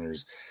reward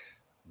centers,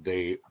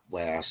 they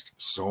last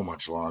so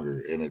much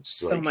longer, and it's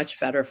so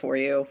much better for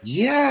you.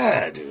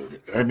 Yeah,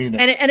 dude. I mean,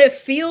 and it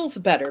feels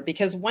better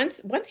because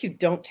once you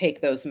don't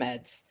take those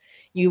meds,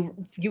 you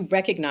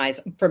recognize.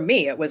 For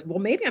me, it was, well,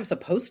 maybe I'm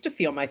supposed to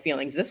feel my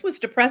feelings. This was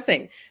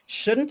depressing.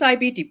 Shouldn't I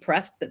be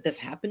depressed that this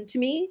happened to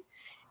me?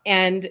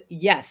 And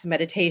yes,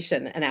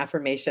 meditation and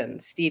affirmation.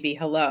 Stevie,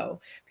 hello.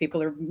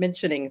 People are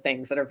mentioning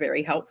things that are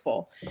very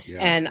helpful. Yeah,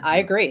 and I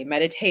agree.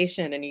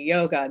 Meditation and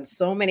yoga and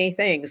so many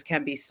things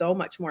can be so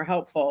much more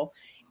helpful.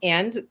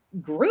 And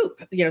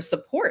group,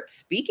 support,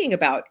 speaking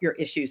about your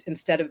issues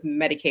instead of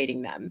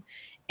medicating them.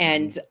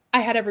 And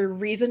I had every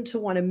reason to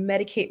want to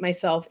medicate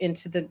myself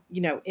into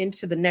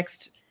the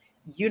next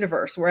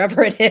universe,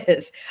 wherever it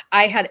is.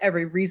 I had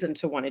every reason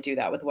to want to do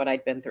that with what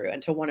I'd been through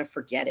and to want to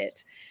forget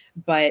it,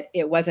 but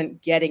it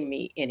wasn't getting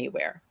me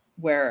anywhere.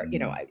 Where,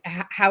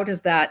 how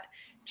does that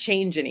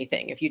change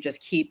anything if you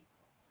just keep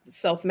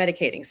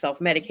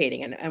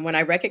self-medicating? And when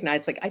I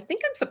recognized, I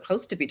think I'm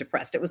supposed to be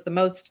depressed, it was the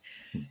most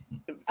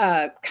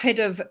kind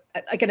of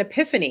like an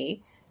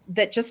epiphany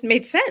that just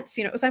made sense.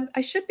 It was,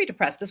 I should be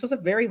depressed. This was a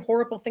very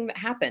horrible thing that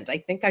happened. I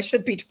think I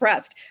should be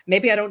depressed.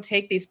 Maybe I don't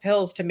take these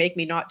pills to make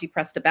me not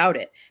depressed about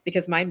it,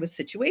 because mine was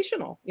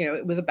situational.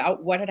 It was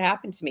about what had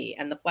happened to me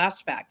and the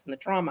flashbacks and the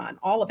trauma and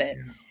all of it.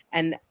 Yeah.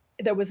 And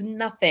there was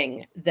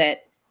nothing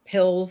that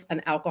pills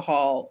and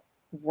alcohol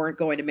weren't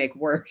going to make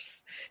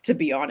worse, to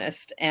be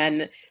honest.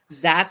 And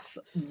that's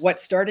what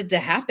started to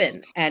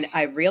happen. And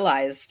I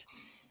realized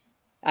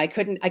I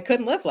couldn't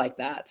live like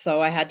that. So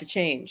I had to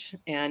change.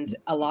 And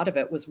a lot of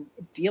it was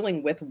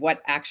dealing with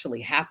what actually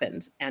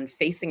happened and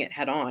facing it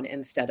head on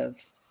instead of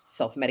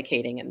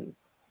self-medicating and,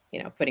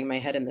 putting my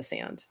head in the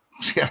sand.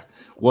 Yeah.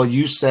 Well,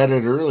 you said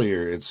it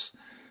earlier. It's,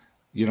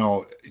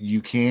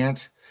 you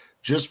can't,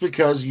 just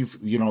because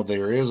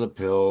there is a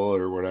pill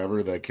or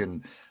whatever that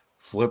can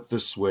flip the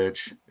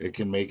switch, it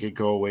can make it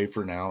go away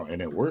for now.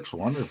 And it works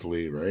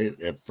wonderfully,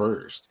 right? At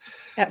first.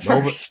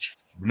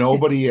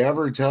 Nobody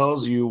ever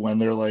tells you when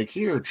they're like,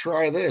 here,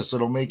 try this.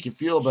 It'll make you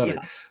feel better.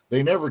 Yeah.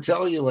 They never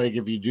tell you,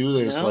 if you do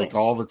this,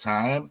 all the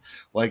time,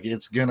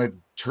 it's going to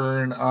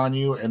turn on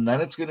you, and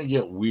then it's going to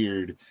get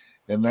weird.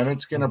 And then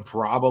it's going to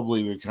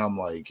probably become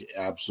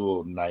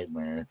absolute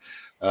nightmare.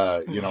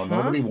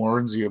 Nobody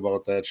warns you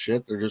about that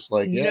shit. They're just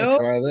like,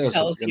 try this.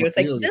 It's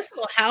like, this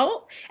will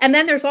help. And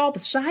then there's all the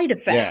side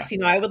effects.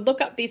 Yeah. I would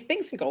look up these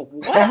things and go,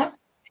 what?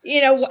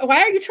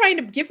 Why are you trying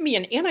to give me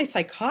an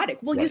antipsychotic?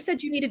 Well, you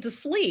said you needed to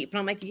sleep. And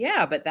I'm like,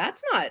 yeah, but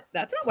that's not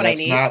what I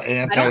need. That's not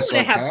antipsychotic. I don't want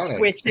to have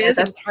twitches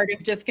and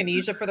tardive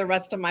dyskinesia for the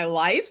rest of my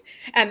life.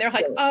 And they're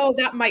like, oh,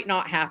 that might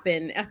not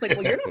happen. And I'm like,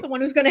 well, you're not the one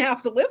who's going to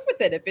have to live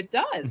with it if it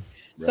does.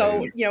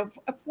 Right. So,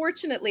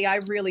 fortunately, I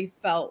really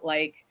felt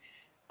like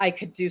I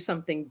could do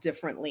something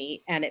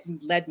differently. And it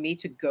led me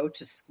to go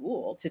to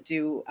school to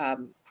do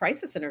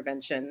crisis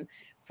intervention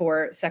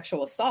for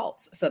sexual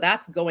assaults. So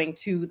that's going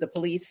to the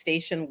police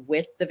station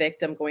with the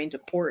victim, going to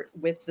court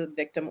with the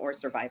victim or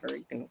survivor.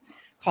 You can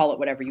call it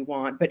whatever you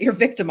want, but you're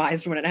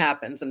victimized when it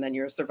happens, and then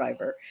you're a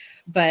survivor.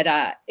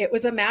 But it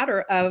was a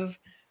matter of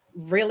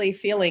really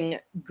feeling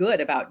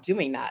good about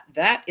doing that.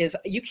 That is,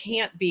 you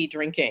can't be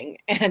drinking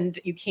and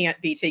you can't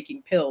be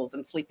taking pills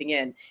and sleeping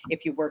in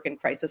if you work in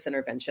crisis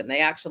intervention.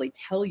 They actually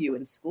tell you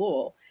in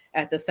school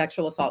at the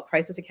Sexual Assault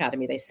Crisis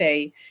Academy, they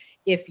say,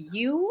 if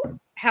you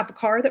have a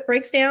car that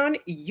breaks down,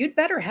 you'd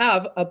better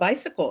have a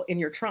bicycle in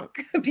your trunk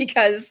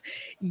because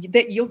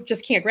that you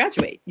just can't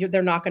graduate.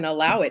 They're not going to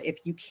allow it if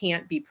you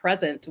can't be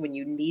present when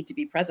you need to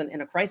be present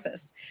in a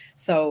crisis.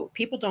 So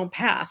people don't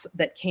pass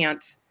that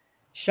can't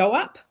show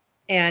up.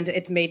 And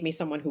it's made me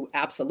someone who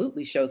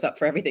absolutely shows up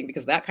for everything,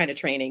 because that kind of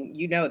training,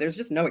 there's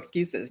just no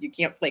excuses. You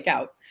can't flake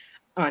out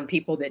on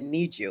people that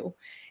need you.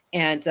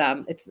 And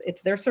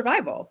it's their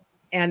survival.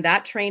 And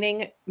that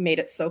training made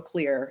it so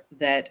clear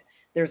that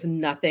there's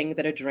nothing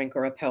that a drink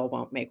or a pill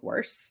won't make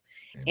worse.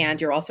 And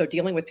you're also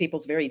dealing with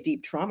people's very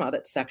deep trauma,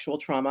 that's sexual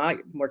trauma,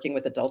 working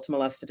with adult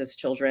molested as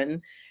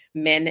children,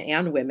 men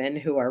and women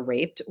who are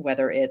raped,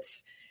 whether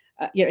it's,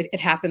 it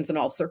happens in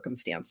all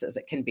circumstances.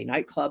 It can be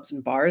nightclubs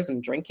and bars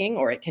and drinking,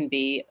 or it can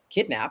be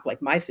kidnap, like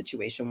my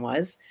situation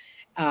was,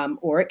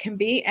 or it can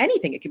be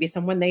anything. It could be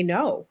someone they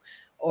know.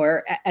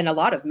 And a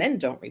lot of men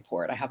don't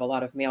report. I have a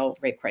lot of male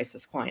rape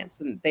crisis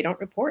clients, and they don't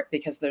report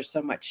because there's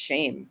so much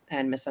shame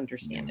and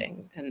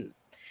misunderstanding. And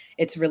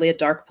it's really a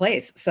dark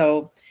place.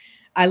 So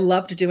I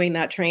loved doing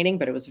that training,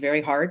 but it was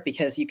very hard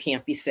because you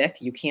can't be sick.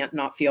 You can't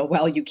not feel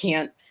well. You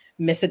can't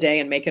miss a day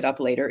and make it up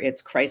later.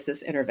 It's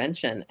crisis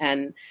intervention.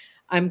 And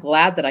I'm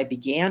glad that I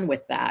began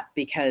with that,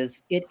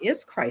 because it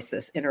is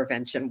crisis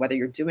intervention, whether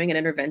you're doing an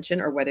intervention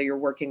or whether you're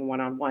working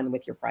one-on-one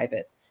with your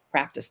private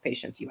practice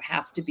patients. You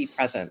have to be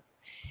present.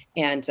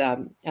 And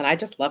I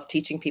just love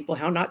teaching people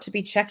how not to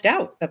be checked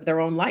out of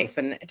their own life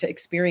and to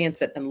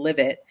experience it and live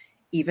it,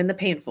 even the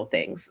painful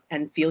things,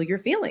 and feel your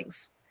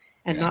feelings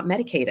and not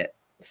medicate it.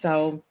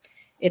 So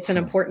it's an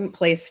important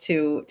place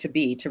to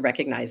be, to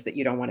recognize that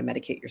you don't want to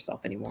medicate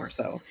yourself anymore.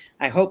 So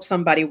I hope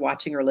somebody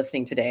watching or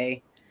listening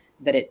today,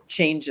 that it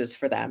changes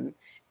for them.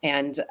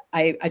 And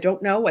I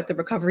don't know what the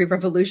Recovery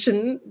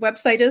Revolution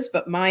website is,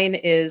 but mine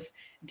is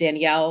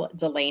Danielle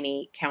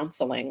Delaney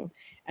Counseling.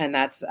 And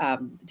that's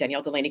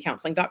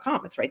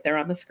DanielleDelaneyCounseling.com. It's right there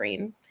on the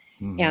screen.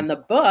 Mm-hmm. And the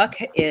book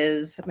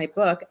is, my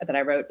book that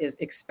I wrote is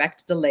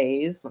Expect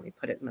Delays. Let me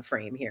put it in the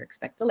frame here,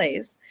 Expect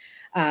Delays.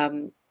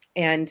 And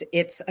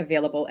it's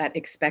available at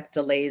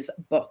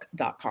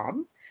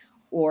expectdelaysbook.com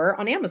or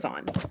on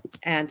Amazon.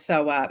 And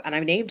so, and I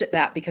named it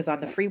that because on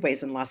the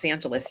freeways in Los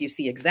Angeles, you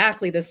see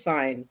exactly this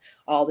sign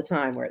all the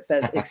time where it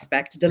says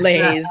expect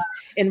delays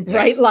in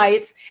bright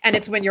lights. And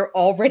it's when you're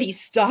already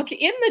stuck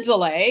in the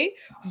delay,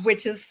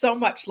 which is so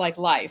much like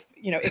life,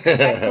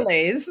 expect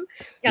delays.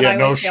 And I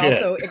always say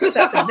also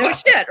accept them. No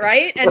shit,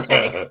 right? And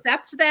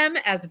accept them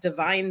as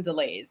divine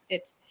delays.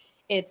 It's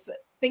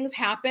things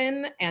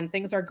happen and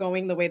things are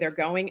going the way they're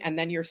going, and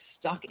then you're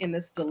stuck in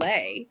this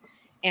delay.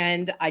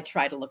 And I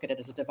try to look at it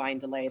as a divine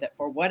delay, that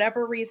for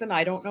whatever reason,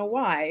 I don't know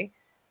why,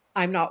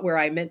 I'm not where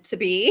I meant to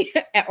be,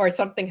 or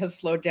something has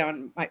slowed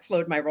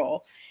my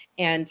roll.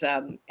 And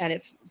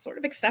it's sort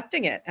of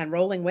accepting it and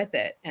rolling with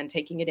it and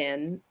taking it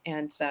in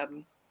and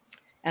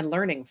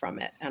learning from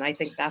it. And I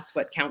think that's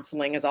what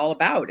counseling is all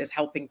about, is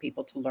helping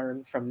people to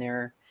learn from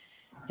their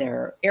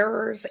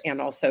errors, and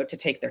also to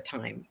take their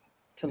time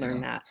to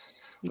learn that.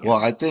 Yeah. Well,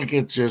 I think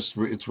it's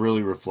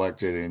really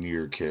reflected in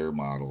your care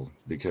model,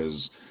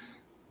 because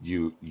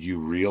you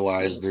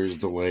realize there's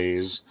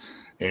delays,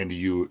 and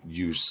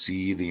you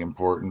see the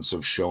importance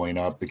of showing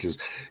up, because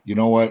you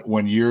know what,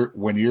 when you're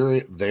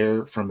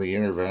there from the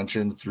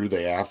intervention through the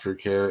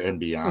aftercare and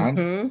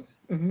beyond,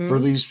 for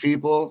these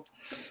people,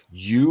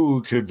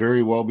 you could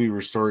very well be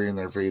restoring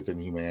their faith in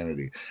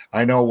humanity.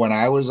 I know when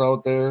I was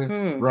out there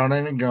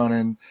running and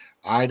gunning,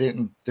 I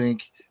didn't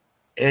think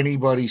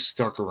anybody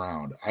stuck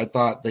around. I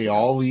thought they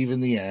all leave in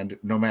the end,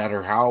 no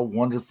matter how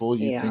wonderful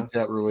you think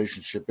that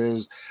relationship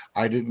is.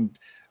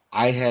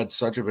 I had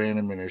such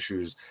abandonment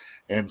issues,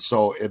 and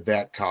so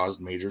that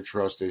caused major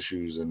trust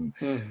issues. And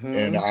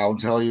and I'll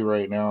tell you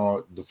right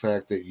now, the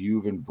fact that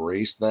you've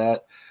embraced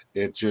that,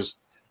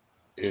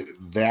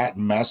 that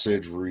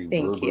message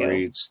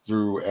reverberates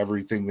through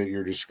everything that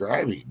you're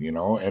describing,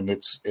 and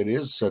it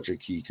is such a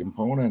key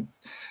component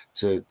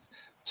to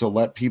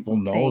let people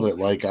know that,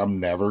 like,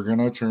 I'm never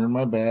gonna turn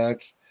my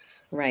back,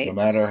 right? No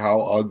matter how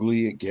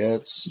ugly it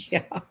gets,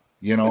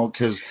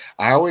 because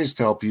I always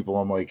tell people,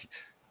 I'm like,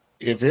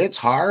 if it's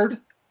hard,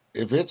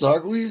 if it's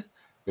ugly,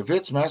 if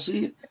it's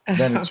messy,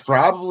 then it's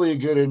probably a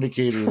good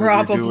indicator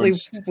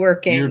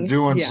that you're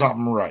doing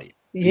something right.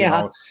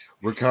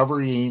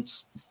 Recovery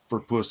ain't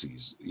for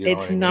pussies.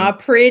 It's not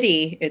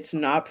pretty. It's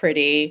not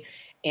pretty.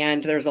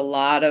 And there's a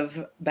lot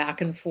of back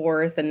and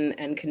forth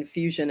and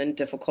confusion and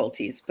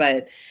difficulties,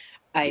 but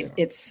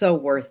it's so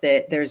worth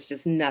it. There's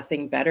just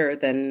nothing better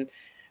than,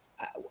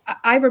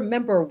 I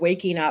remember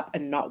waking up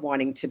and not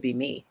wanting to be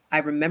me. I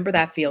remember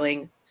that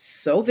feeling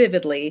so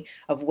vividly,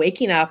 of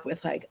waking up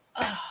with like,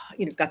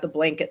 you've got the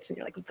blankets and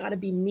you're like, we've got to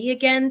be me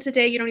again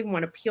today. You don't even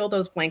want to peel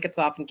those blankets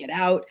off and get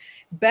out.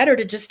 Better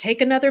to just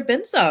take another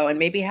benzo and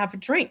maybe have a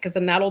drink, because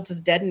then that'll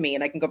just deaden me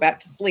and I can go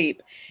back to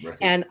sleep. Right.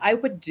 And I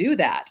would do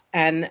that.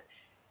 And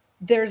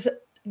there's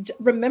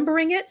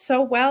remembering it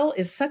so well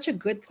is such a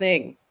good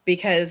thing,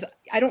 because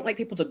I don't like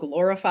people to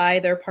glorify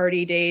their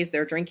party days,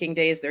 their drinking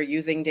days, their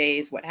using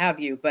days, what have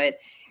you. But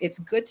it's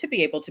good to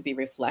be able to be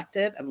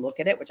reflective and look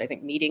at it, which I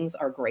think meetings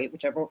are great,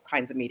 whichever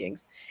kinds of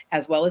meetings,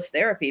 as well as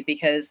therapy,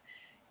 because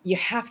you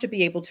have to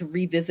be able to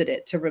revisit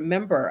it, to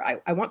remember.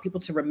 I want people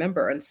to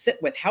remember and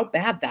sit with how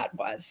bad that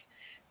was,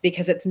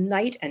 because it's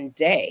night and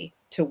day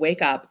to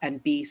wake up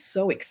and be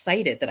so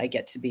excited that I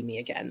get to be me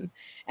again,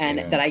 and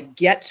that I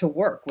get to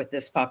work with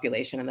this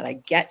population, and that I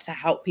get to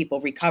help people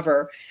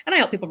recover. And I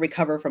help people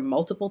recover from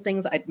multiple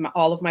things.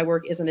 All of my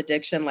work isn't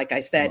addiction. Like I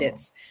said,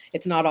 it's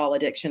not all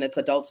addiction. It's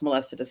adults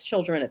molested as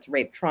children. It's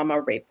rape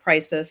trauma, rape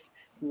crisis,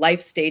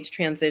 life stage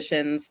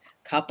transitions,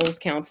 couples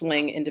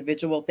counseling,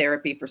 individual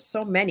therapy for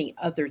so many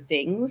other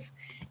things,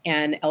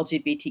 and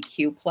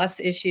LGBTQ plus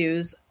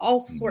issues,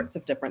 all sorts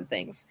of different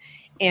things.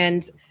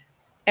 And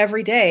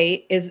every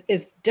day is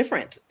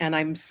different. And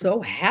I'm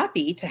so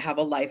happy to have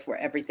a life where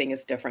everything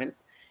is different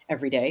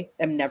every day.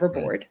 I'm never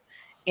bored.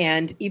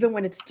 And even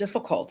when it's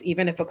difficult,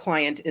 even if a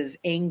client is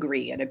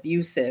angry and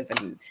abusive,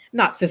 and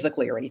not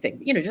physically or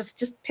anything,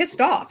 just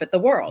pissed off at the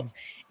world,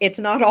 it's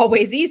not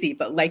always easy.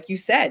 But like you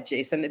said,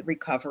 Jason,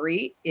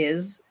 recovery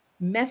is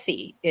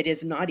messy. It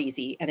is not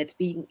easy. And it's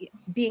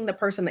being the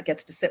person that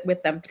gets to sit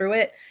with them through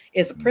it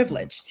is a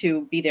privilege,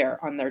 to be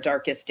there on their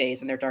darkest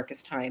days and their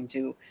darkest time,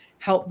 to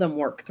help them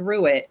work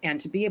through it,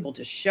 and to be able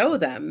to show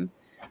them,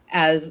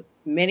 as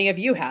many of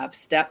you have,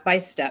 step by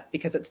step,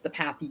 because it's the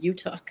path you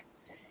took.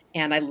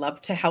 And I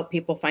love to help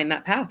people find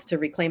that path to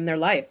reclaim their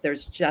life.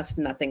 There's just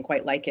nothing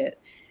quite like it.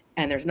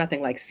 And there's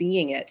nothing like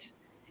seeing it,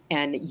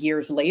 and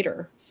years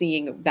later,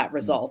 seeing that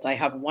result. I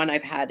have one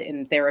I've had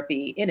in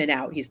therapy, in and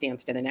out. He's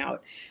danced in and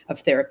out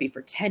of therapy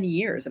for 10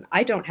 years. And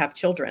I don't have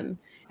children,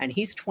 and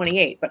he's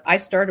 28, but I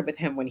started with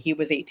him when he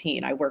was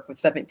 18. I work with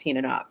 17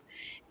 and up.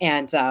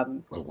 And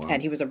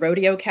and he was a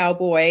rodeo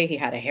cowboy. He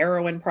had a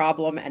heroin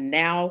problem, and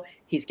now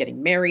he's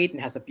getting married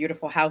and has a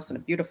beautiful house and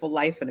a beautiful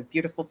life and a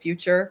beautiful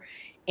future.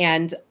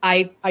 And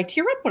I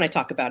tear up when I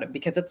talk about him,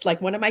 because it's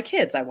like one of my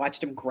kids. I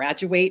watched him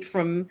graduate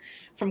from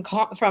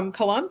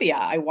Columbia.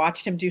 I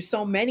watched him do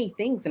so many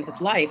things in his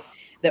life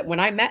that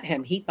when I met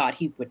him, he thought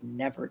he would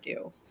never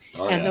do.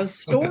 Those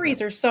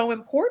stories are so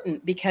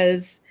important,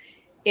 because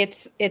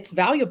it's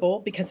valuable,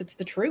 because it's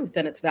the truth,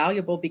 and it's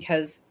valuable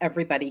because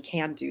everybody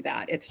can do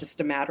that. It's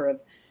just a matter of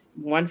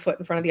one foot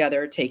in front of the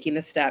other, taking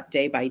the step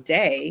day by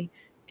day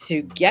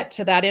to get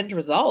to that end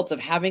result of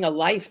having a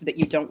life that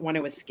you don't want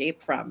to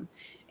escape from.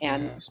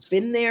 And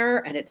been there,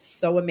 and it's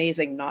so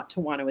amazing not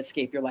to want to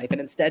escape your life, and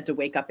instead to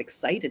wake up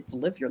excited to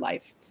live your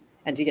life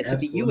and to get to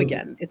be you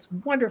again. It's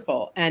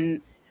wonderful.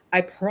 And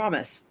I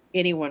promise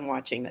anyone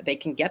watching that they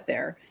can get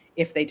there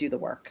if they do the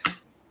work.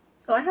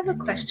 So I have a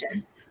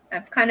question.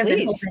 I've kind of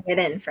been holding it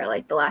in for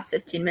like the last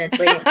 15 minutes,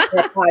 waiting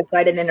for a pause so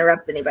I didn't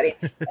interrupt anybody.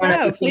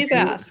 Please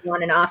ask.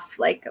 On and off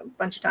like a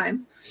bunch of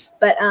times.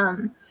 But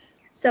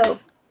so,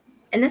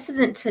 and this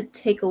isn't to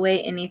take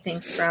away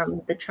anything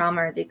from the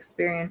trauma or the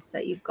experience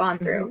that you've gone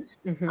through.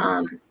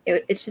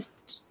 It's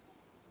just,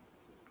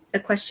 the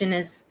question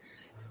is,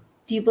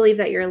 do you believe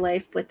that your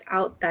life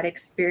without that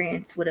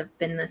experience would have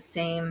been the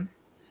same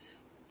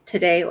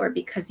today, or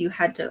because you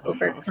had to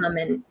overcome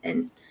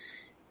and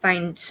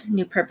find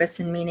new purpose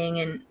and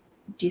meaning? And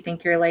do you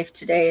think your life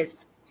today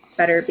is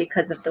better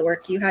because of the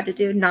work you had to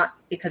do, not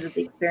because of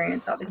the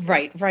experience,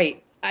 obviously?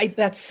 Right.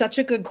 That's such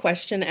a good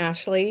question,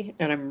 Ashley.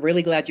 And I'm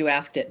really glad you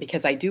asked it,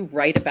 because I do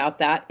write about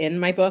that in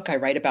my book. I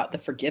write about the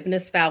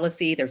forgiveness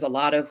fallacy. There's a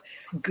lot of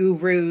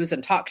gurus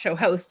and talk show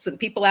hosts and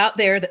people out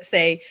there that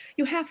say,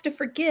 you have to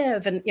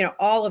forgive, and,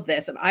 all of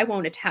this. And I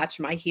won't attach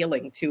my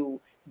healing to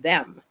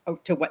them, or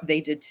to what they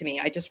did to me.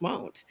 I just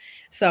won't.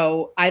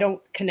 So I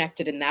don't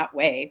connect it in that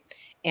way.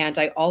 And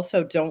I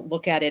also don't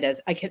look at it as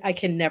I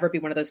can never be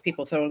one of those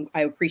people. So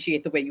I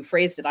appreciate the way you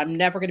phrased it. I'm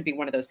never going to be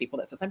one of those people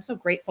that says, I'm so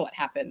grateful it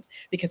happened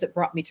because it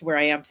brought me to where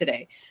I am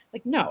today.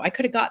 Like, no, I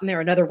could have gotten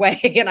there another way.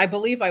 And I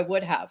believe I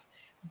would have.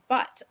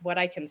 But what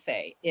I can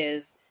say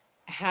is,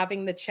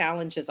 having the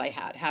challenges I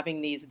had,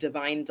 having these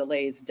divine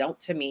delays dealt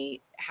to me,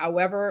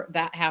 however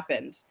that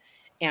happened,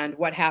 and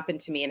what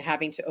happened to me, and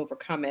having to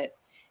overcome it,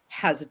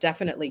 has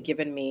definitely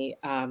given me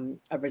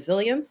a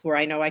resilience where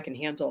I know I can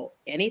handle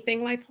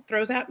anything life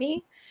throws at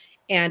me.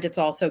 And it's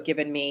also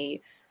given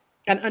me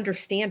an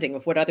understanding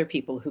of what other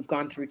people who've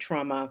gone through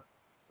trauma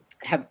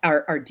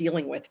are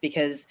dealing with,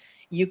 because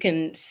you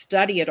can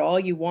study it all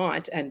you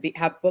want and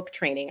have book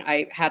training.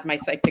 I had my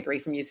psych degree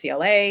from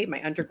UCLA,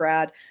 my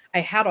undergrad. I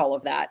had all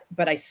of that,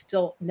 but I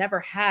still never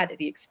had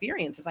the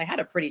experiences. I had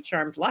a pretty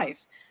charmed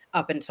life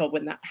up until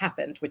when that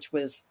happened, which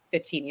was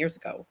 15 years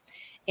ago.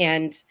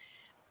 And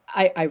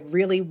I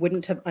really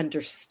wouldn't have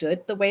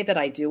understood the way that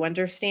I do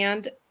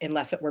understand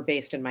unless it were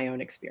based in my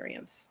own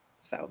experience.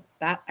 So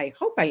that, I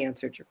hope I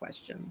answered your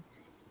question.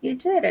 You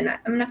did. And I'm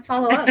going to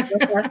follow up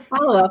with a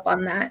follow-up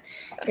on that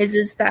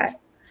is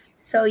that,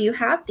 so you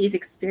have these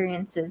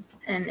experiences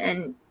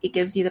and it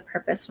gives you the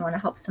purpose and want to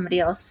help somebody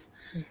else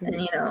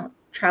and,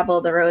 travel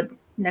the road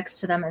next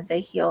to them as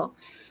they heal.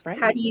 Right.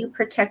 How do you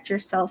protect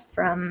yourself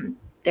from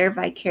their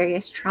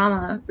vicarious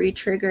trauma,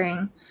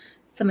 re-triggering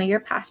some of your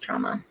past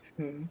trauma?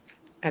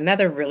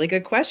 Another really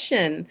good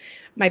question.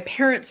 My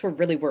parents were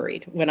really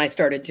worried when I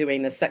started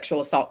doing the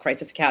Sexual Assault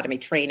Crisis Academy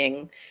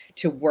training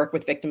to work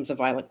with victims of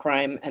violent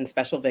crime and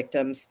special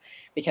victims.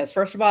 Because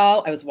first of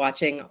all, I was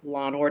watching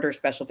Law and Order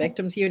Special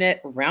Victims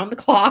Unit around the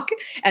clock,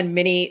 and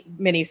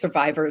many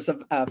survivors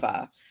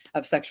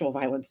of sexual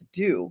violence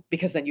do,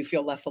 because then you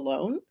feel less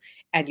alone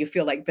and you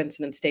feel like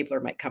Benson and Stabler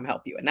might come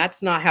help you. And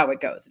that's not how it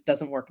goes. It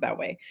doesn't work that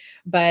way.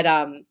 But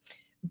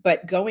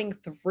going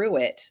through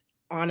it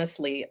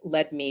honestly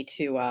led me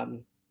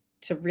to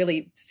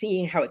really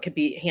seeing how it could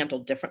be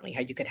handled differently, how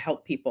you could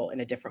help people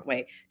in a different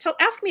way.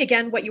 Ask me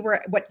again what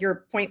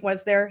your point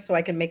was there, so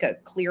I can make a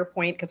clear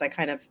point, because I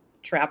kind of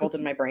traveled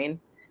in my brain.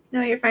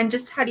 No, you're fine.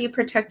 Just how do you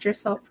protect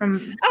yourself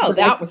from? Oh,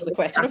 that was the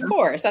question. Of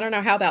course. I don't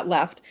know how that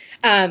left.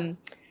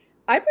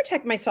 I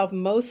protect myself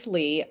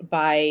mostly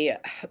by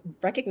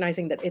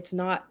recognizing that it's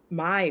not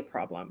my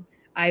problem.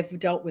 I've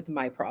dealt with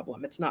my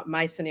problem. It's not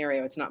my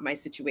scenario. It's not my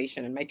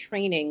situation. And my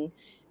training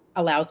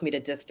allows me to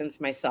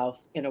distance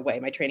myself in a way.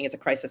 My training as a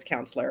crisis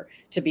counselor,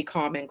 to be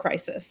calm in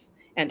crisis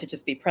and to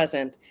just be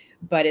present.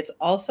 But it's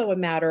also a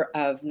matter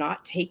of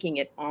not taking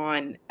it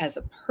on as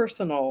a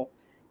personal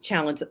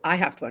challenge that I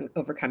have to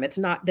overcome.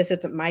 This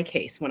isn't my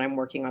case when I'm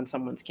working on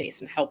someone's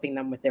case and helping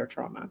them with their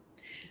trauma.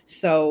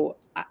 So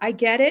I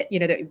get it.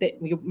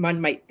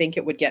 One might think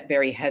it would get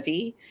very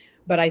heavy,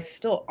 but I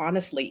still,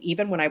 honestly,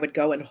 even when I would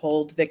go and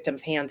hold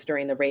victims' hands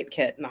during the rape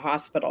kit in the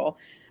hospital,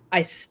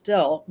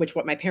 which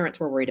what my parents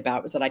were worried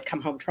about was that I'd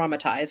come home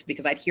traumatized,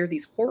 because I'd hear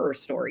these horror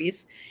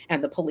stories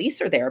and the police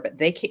are there, but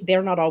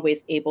they're not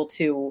always able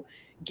to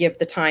give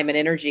the time and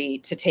energy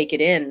to take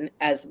it in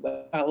as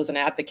well as an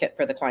advocate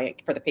for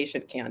the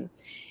patient can.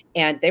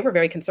 And they were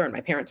very concerned.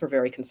 My parents were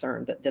very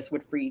concerned that this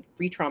would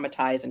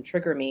re-traumatize and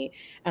trigger me.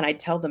 And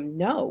I'd tell them,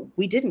 no,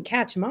 we didn't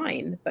catch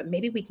mine, but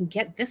maybe we can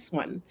get this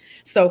one.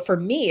 So for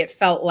me, it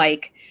felt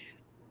like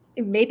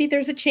maybe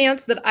there's a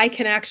chance that I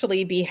can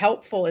actually be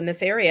helpful in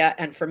this area.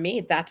 And for me,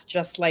 that's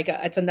just like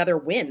it's another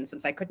win,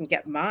 since I couldn't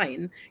get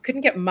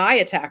my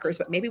attackers,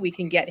 but maybe we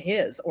can get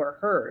his or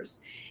hers.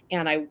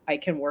 And I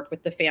can work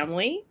with the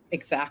family.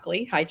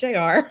 Exactly. Hi,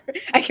 JR.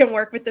 I can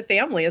work with the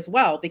family as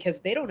well,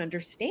 because they don't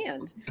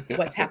understand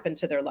what's happened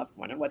to their loved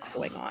one and what's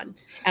going on.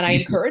 And I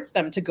encourage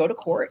them to go to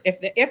court.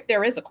 If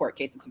there is a court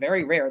case, it's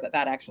very rare that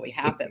actually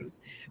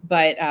happens.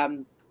 But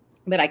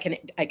I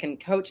can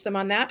coach them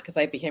on that, because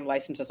I became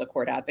licensed as a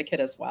court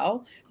advocate as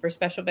well for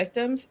special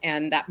victims.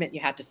 And that meant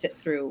you had to sit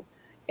through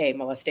a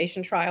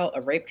molestation trial, a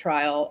rape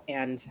trial,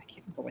 and I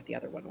can't remember what the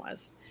other one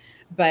was,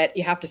 but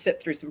you have to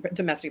sit through some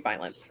domestic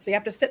violence. So you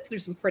have to sit through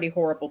some pretty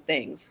horrible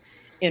things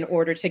in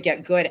order to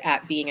get good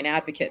at being an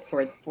advocate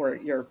for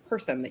your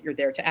person that you're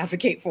there to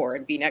advocate for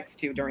and be next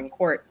to during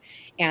court.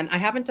 And I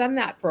haven't done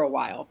that for a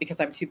while because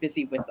I'm too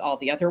busy with all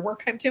the other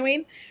work I'm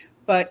doing.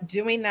 But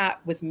doing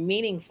that was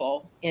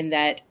meaningful in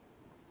that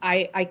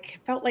I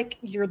felt like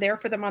you're there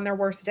for them on their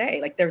worst day.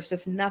 Like there's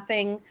just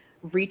nothing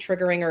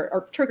re-triggering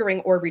or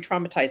triggering or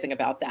re-traumatizing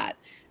about that,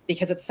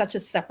 because it's such a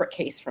separate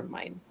case from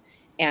mine.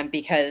 And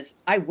because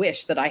I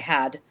wish that I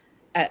had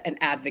an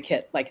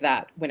advocate like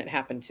that when it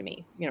happened to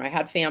me. I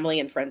had family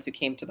and friends who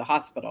came to the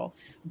hospital,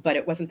 but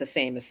it wasn't the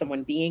same as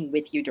someone being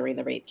with you during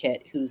the rape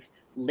kit who's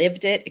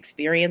lived it,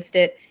 experienced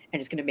it,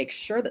 and is going to make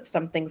sure that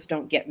some things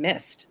don't get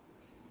missed.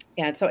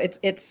 And so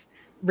it's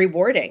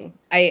rewarding.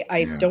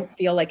 I don't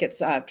feel like it's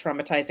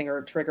traumatizing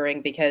or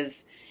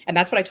triggering, and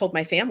that's what I told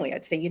my family.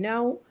 I'd say,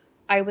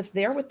 I was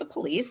there with the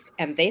police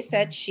and they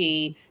said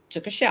she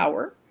took a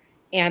shower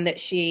and that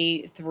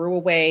she threw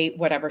away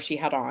whatever she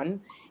had on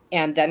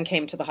and then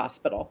came to the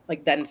hospital.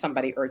 Like then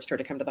somebody urged her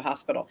to come to the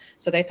hospital.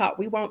 So they thought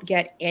we won't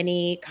get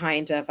any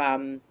kind of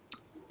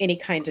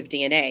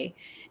DNA.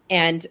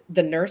 And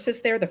the nurse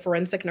is there, the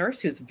forensic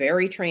nurse, who's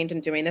very trained in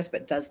doing this,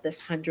 but does this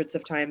hundreds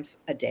of times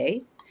a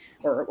day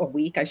or a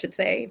week, I should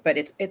say. But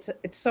it's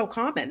so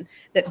common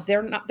that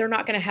they're not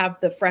going to have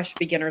the fresh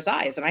beginner's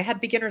eyes. And I had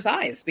beginner's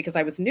eyes because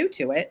I was new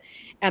to it.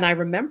 And I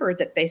remembered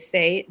that they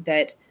say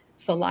that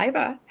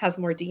saliva has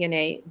more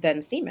DNA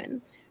than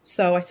semen.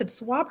 So I said,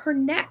 swab her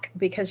neck,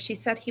 because she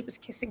said he was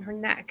kissing her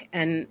neck.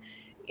 And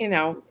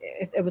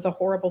it was a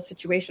horrible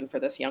situation for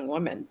this young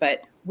woman.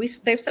 But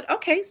they've said,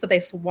 okay, so they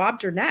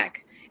swabbed her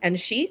neck. And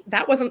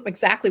that wasn't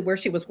exactly where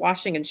she was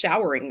washing and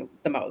showering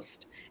the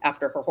most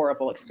after her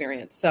horrible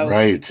experience. So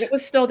It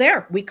was still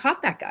there. We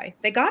caught that guy.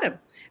 They got him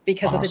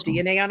because of the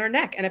DNA on her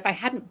neck. And if I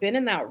hadn't been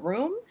in that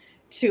room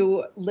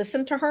to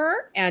listen to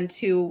her and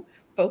to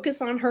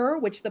focus on her,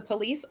 which the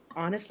police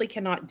honestly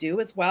cannot do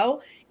as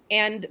well,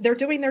 and they're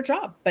doing their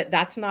job, but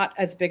that's not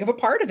as big of a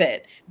part of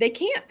it. They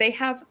can't. They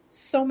have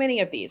so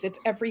many of these. It's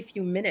every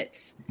few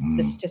minutes.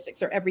 The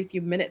statistics are every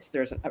few minutes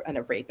there's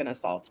a rape and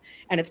assault.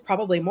 And it's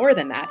probably more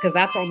than that, because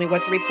that's only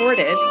what's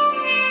reported.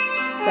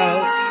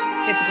 So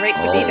it's great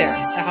to be there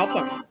to help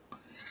them.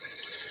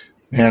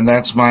 And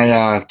that's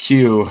my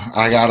cue.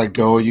 I got to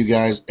go, you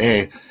guys.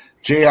 Hey,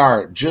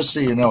 JR, just so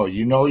you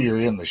know you're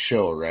in the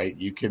show, right?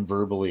 You can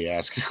verbally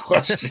ask a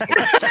question.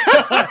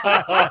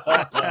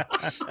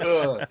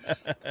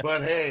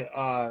 But hey,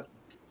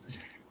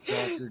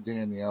 Dr.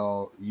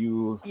 Danielle,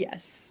 you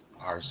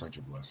are such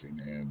a blessing,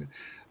 and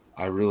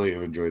I really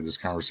have enjoyed this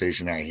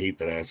conversation. I hate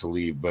that I have to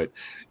leave, but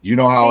you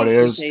know how it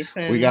is.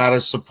 Jason. We got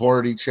to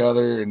support each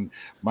other, and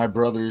my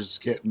brother's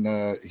getting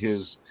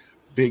his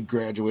big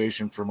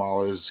graduation from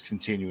all his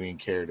continuing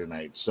care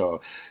tonight. So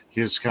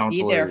his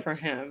counselor, be there for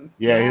him.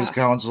 Yeah, his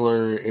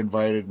counselor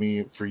invited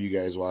me, for you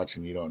guys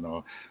watching, you don't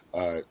know,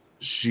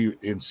 she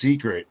in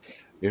secret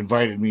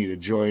invited me to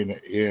join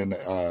in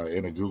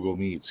a Google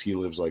Meets. He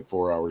lives like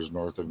 4 hours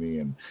north of me,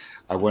 and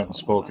I went and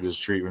spoke at his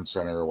treatment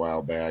center a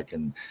while back,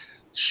 and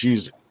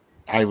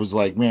I was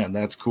like, man,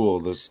 that's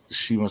cool.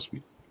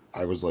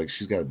 I was like,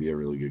 she's got to be a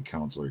really good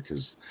counselor,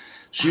 because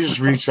she just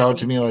reached out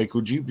to me like,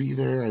 would you be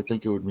there? I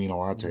think it would mean a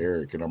lot to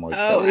Eric. And I'm like,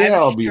 oh yeah,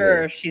 I'll be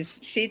there.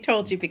 She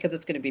told you because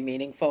it's going to be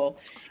meaningful,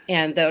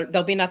 and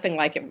there'll be nothing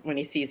like it when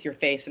he sees your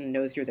face and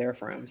knows you're there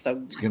for him.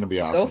 So it's going to be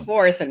awesome. Go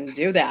forth and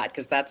do that,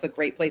 because that's a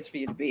great place for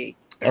you to be.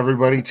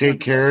 Everybody take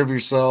care of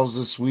yourselves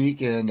this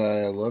week, and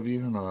I love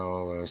you, and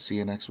I'll see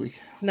you next week.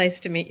 Nice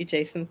to meet you,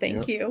 Jason.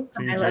 Thank you.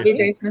 I love you,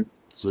 Jason.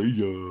 See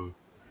ya.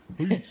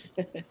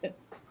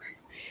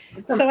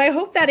 So I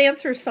hope that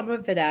answers some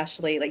of it,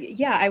 Ashley. Like,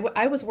 yeah,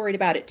 I was worried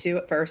about it too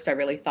at first. I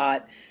really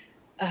thought,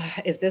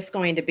 is this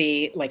going to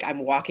be like I'm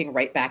walking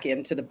right back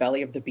into the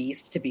belly of the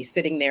beast to be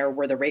sitting there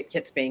where the rape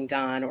kit's being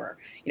done, or,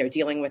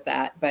 dealing with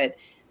that? But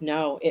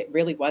no, it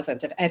really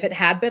wasn't. If it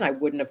had been, I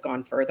wouldn't have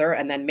gone further.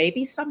 And then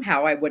maybe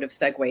somehow I would have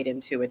segued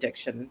into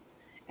addiction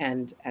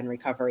and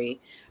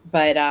recovery.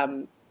 But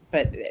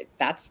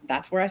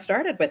that's where I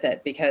started with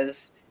it,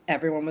 because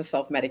everyone was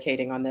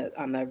self-medicating on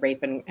the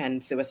rape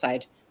and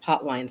suicide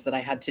hotlines that I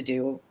had to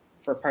do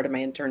for part of my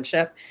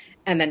internship.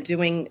 And then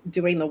doing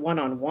the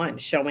one-on-one,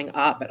 showing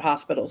up at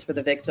hospitals for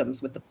the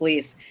victims with the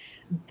police.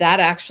 That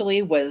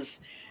actually was,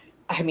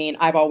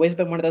 I've always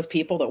been one of those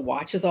people that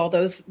watches all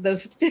those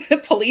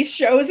police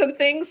shows and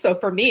things. So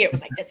for me, it was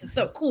like, this is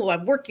so cool.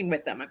 I'm working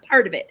with them. I'm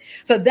part of it.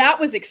 So that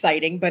was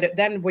exciting. But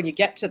then when you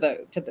get to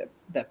the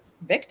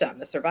victim,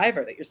 the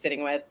survivor that you're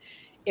sitting with,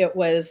 it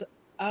was,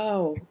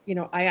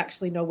 I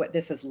actually know what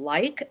this is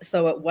like.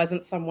 So it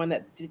wasn't someone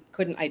that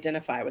couldn't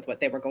identify with what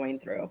they were going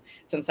through,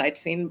 since I'd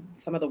seen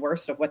some of the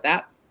worst of what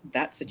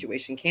that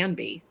situation can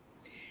be.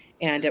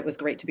 And it was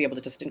great to be able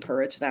to just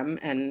encourage them.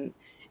 And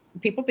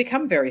people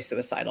become very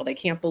suicidal. They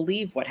can't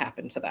believe what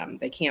happened to them.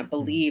 They can't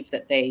believe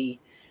that they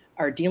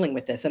are dealing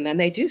with this. And then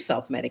they do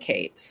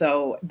self-medicate.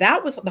 So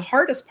that was the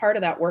hardest part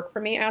of that work for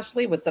me,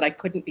 Ashley, was that I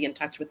couldn't be in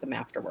touch with them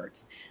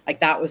afterwards.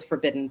 Like, that was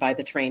forbidden by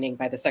the training,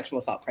 by the Sexual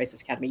Assault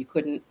Crisis Academy. You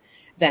couldn't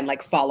then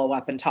follow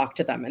up and talk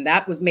to them. And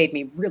that made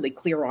me really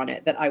clear on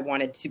it, that I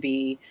wanted to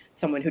be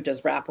someone who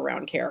does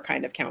wraparound care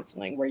kind of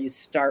counseling, where you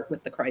start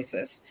with the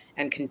crisis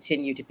and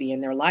continue to be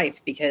in their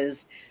life,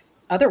 because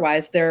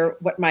otherwise they're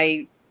what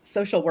my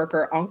social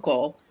worker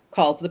uncle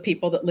calls the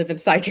people that live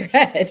inside your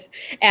head.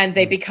 And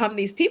they become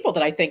these people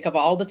that I think of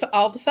all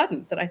of a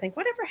sudden, that I think,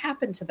 whatever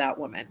happened to that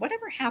woman?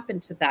 Whatever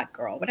happened to that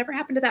girl? Whatever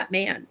happened to that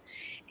man?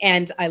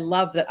 And I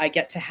love that I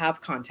get to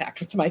have contact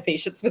with my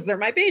patients, because they're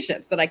my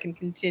patients, that I can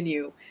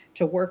continue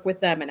to work with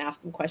them and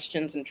ask them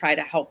questions and try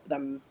to help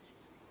them,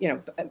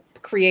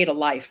 create a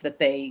life that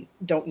they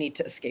don't need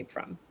to escape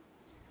from.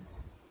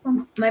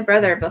 Well, my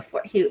brother,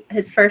 before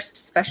his first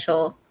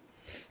special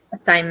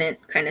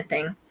assignment kind of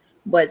thing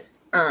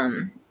was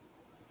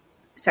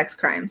sex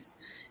crimes,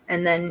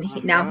 and then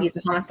now he's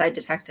a homicide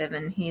detective,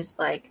 and he's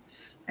like,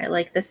 I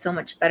like this so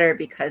much better,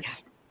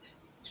 because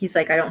he's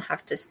like, I don't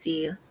have to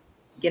see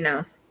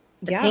the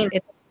pain.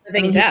 It's a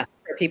living death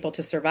for people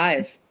to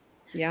survive.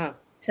 Yeah.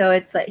 So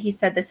it's like, he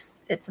said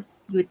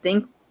you would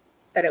think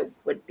that it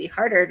would be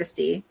harder to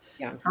see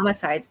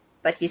homicides,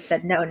 but he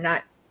said no,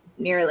 not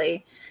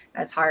nearly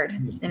as hard.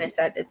 And it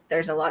said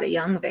there's a lot of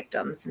young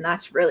victims, and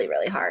that's really,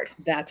 really hard.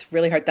 That's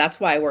really hard. That's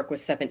why I work with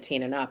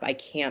 17 and up. I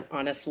can't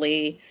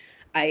honestly.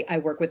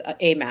 I work with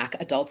AMAC,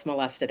 adults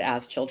molested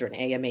as children.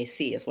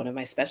 AMAC is one of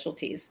my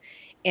specialties,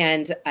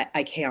 and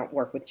I can't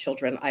work with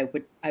children. I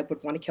would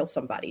want to kill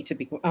somebody, to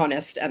be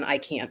honest, and I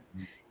can't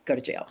go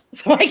to jail,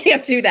 so I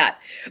can't do that.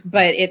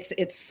 But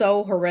it's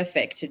so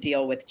horrific to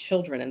deal with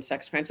children and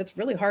sex crimes. It's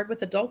really hard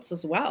with adults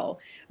as well.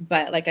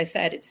 But like I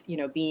said, it's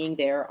being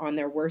there on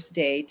their worst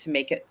day to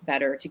make it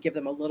better, to give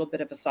them a little bit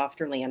of a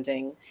softer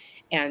landing,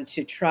 and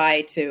to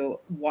try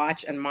to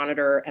watch and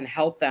monitor and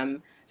help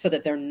them, so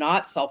that they're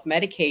not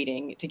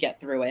self-medicating to get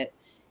through it,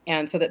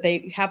 and so that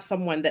they have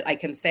someone that I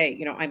can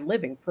say, I'm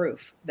living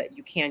proof that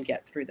you can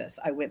get through this.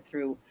 I went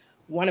through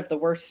one of the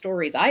worst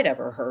stories I'd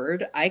ever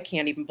heard. I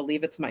can't even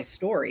believe it's my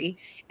story.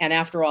 And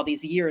after all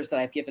these years that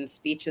I've given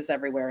speeches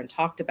everywhere and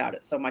talked about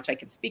it so much, I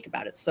can speak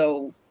about it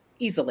so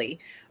easily.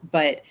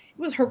 But it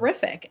was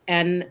horrific.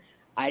 And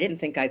I didn't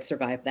think I'd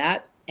survive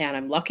that. And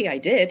I'm lucky I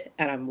did.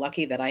 And I'm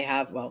lucky that I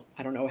have,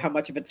 I don't know how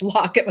much of it's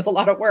luck. It was a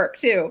lot of work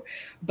too.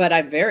 But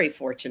I'm very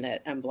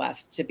fortunate and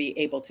blessed to be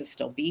able to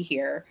still be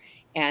here.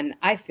 And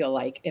I feel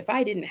like if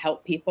I didn't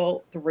help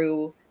people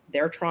through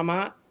their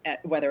trauma,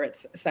 whether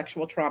it's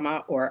sexual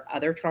trauma or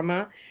other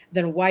trauma,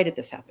 then why did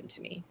this happen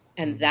to me?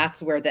 And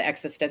that's where the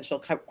existential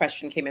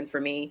question came in for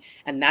me.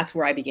 And that's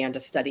where I began to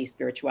study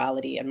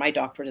spirituality. And my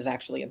doctorate is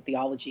actually in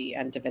theology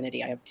and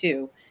divinity. I have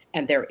two,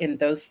 and they're in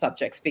those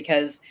subjects,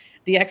 because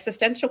the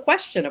existential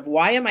question of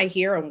why am I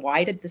here and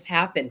why did this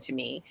happen to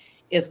me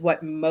is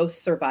what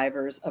most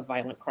survivors of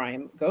violent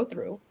crime go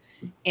through.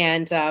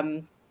 And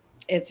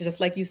it's just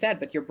like you said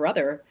with your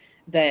brother,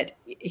 that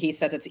he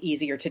says it's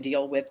easier to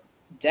deal with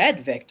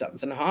dead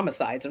victims and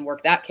homicides and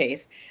work that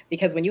case,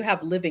 because when you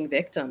have living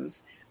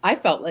victims, I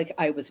felt like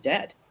I was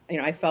dead.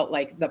 I felt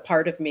like the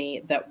part of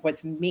me, that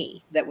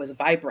was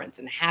vibrant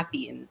and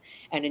happy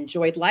and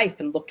enjoyed life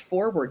and looked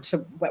forward to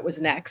what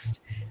was next,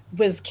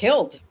 was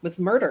killed, was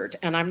murdered.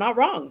 And I'm not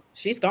wrong.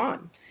 She's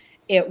gone.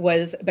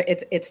 But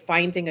it's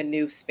finding a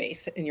new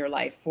space in your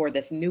life for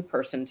this new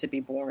person to be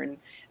born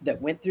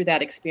that went through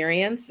that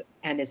experience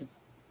and is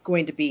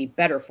going to be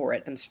better for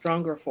it and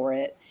stronger for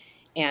it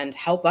and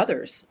help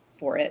others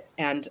for it.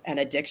 And an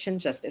addiction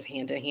just is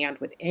hand in hand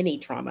with any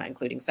trauma,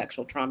 including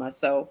sexual trauma.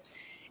 So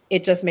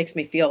it just makes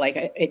me feel like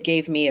it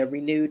gave me a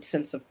renewed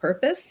sense of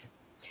purpose.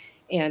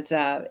 And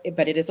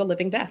but it is a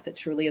living death. It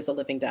truly is a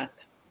living death.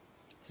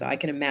 So I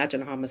can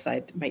imagine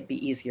homicide might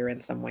be easier in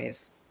some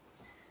ways.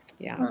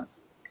 Yeah. Well,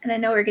 and I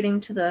know we're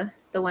getting to the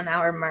 1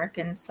 hour mark.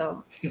 And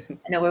so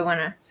I know we want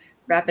to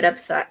wrap it up.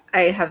 So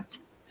I have,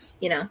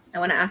 I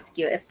want to ask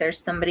you if there's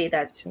somebody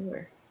that's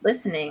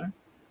listening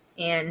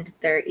and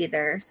they're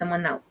either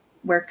someone that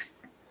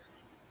works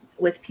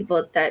with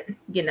people that,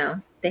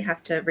 they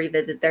have to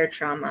revisit their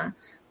trauma.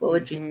 What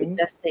would you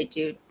suggest they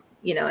do,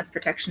 as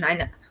protection? I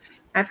know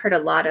I've heard a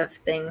lot of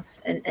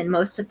things and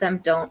most of them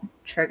don't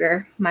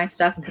trigger my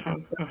stuff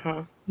because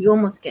you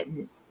almost get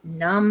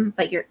numb,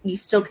 but you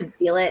still can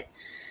feel it.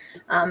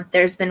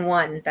 There's been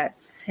one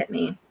that's hit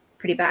me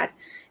pretty bad.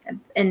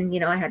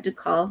 And I had to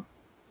call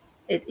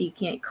it. You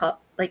can't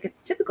call like a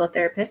typical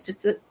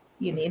therapist.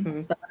 You need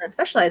someone that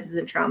specializes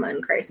in trauma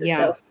and crisis.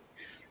 Yeah.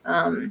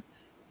 So,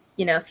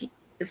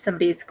 if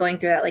somebody's going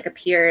through that, like a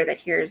peer that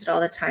hears it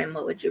all the time,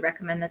 what would you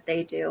recommend that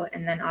they do?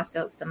 And then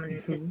also if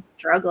someone is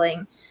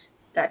struggling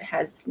that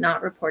has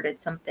not reported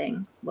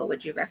something, what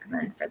would you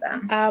recommend for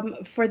them?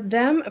 For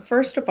them,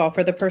 first of all,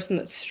 for the person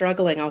that's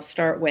struggling, I'll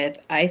start with,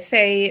 I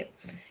say,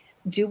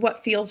 do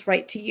what feels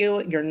right to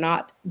you. You're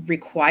not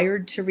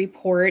required to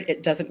report.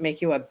 It doesn't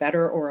make you a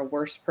better or a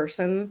worse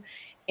person.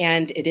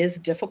 And it is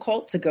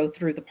difficult to go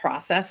through the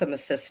process and the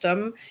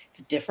system.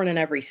 It's different in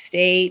every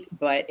state,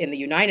 but in the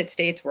United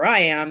States where I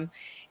am,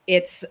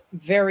 it's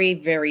very,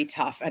 very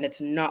tough. And it's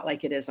not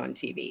like it is on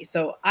TV.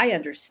 So I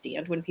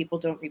understand when people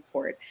don't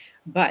report,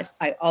 but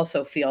I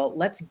also feel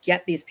let's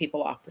get these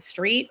people off the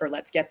street, or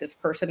let's get this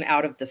person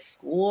out of the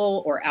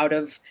school or out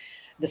of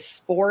the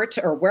sport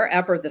or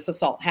wherever this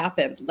assault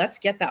happened. Let's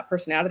get that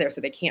person out of there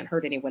so they can't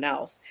hurt anyone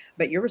else.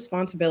 But your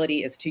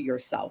responsibility is to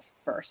yourself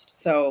first.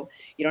 So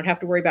you don't have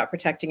to worry about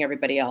protecting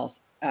everybody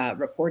else.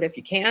 Report if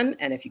you can.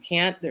 And if you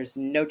can't, there's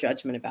no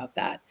judgment about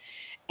that.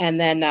 And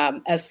then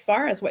as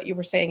far as what you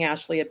were saying,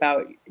 Ashley,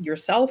 about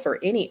yourself or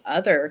any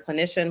other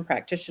clinician,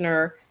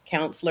 practitioner,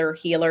 counselor,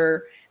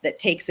 healer that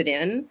takes it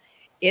in,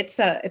 it's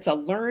a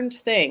learned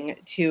thing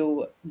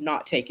to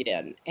not take it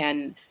in.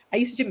 And I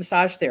used to do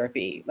massage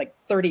therapy like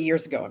 30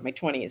 years ago in my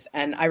 20s.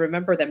 And I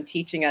remember them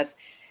teaching us,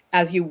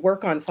 as you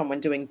work on someone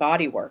doing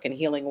body work and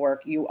healing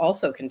work, you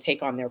also can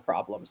take on their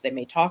problems. They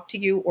may talk to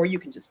you, or you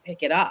can just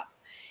pick it up.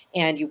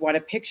 And you want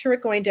to picture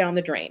it going down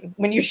the drain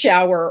when you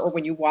shower or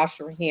when you wash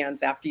your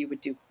hands after you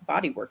would do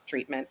body work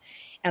treatment.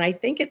 And I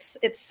think it's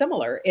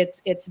similar.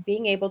 It's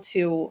being able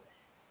to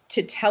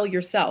tell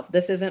yourself,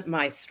 this isn't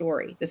my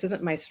story. This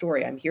isn't my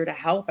story. I'm here to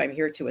help. I'm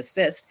here to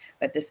assist,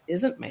 but this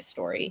isn't my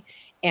story.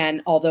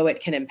 And although it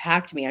can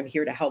impact me, I'm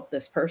here to help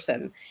this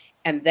person.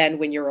 And then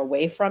when you're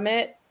away from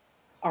it,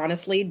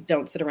 honestly,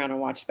 don't sit around and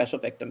watch Special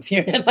Victims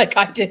Unit like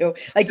I do.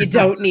 Like, you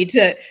don't need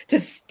to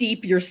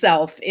steep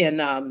yourself in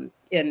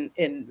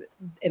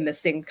the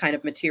same kind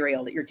of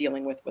material that you're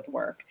dealing with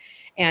work.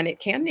 And you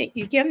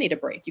can need a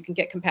break. You can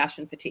get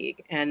compassion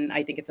fatigue. And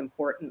I think it's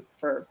important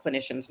for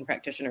clinicians and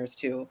practitioners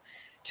to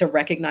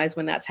recognize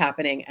when that's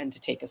happening and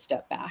to take a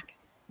step back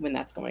when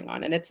that's going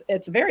on. And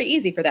it's very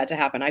easy for that to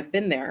happen. I've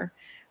been there,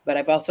 but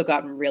I've also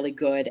gotten really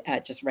good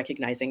at just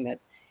recognizing that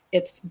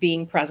it's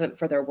being present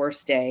for their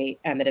worst day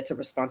and that it's a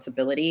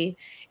responsibility,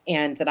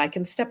 and that I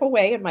can step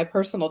away in my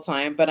personal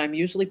time, but I'm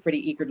usually pretty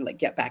eager to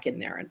get back in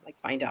there and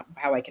find out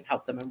how I can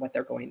help them and what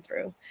they're going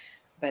through.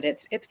 But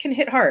it can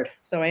hit hard.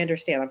 So I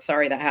understand. I'm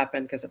sorry that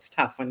happened, because it's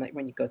tough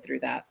when you go through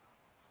that.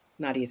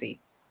 Not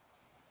easy.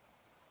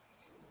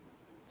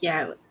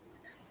 Yeah.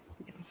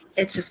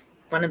 It's just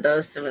one of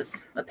those. It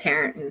was a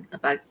parent and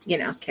about,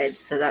 kids.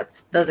 So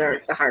those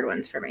are the hard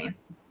ones for me.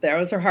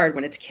 Those are hard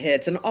when it's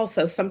kids. And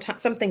also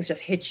sometimes some things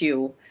just hit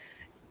you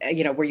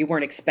where you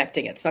weren't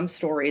expecting it. Some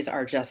stories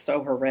are just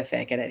so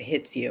horrific and it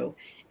hits you,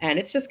 and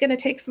it's just going to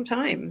take some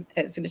time.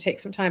 It's going to take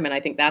some time. And I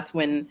think that's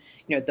when,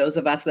 those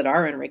of us that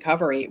are in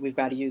recovery, we've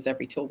got to use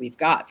every tool we've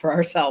got for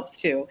ourselves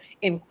too,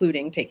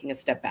 including taking a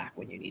step back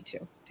when you need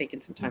to, taking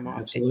some time off,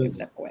 Absolutely. taking a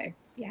step away.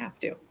 You have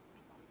to.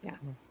 Yeah,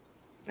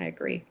 I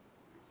agree.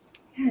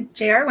 Yeah,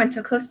 JR went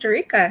to Costa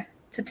Rica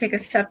to take a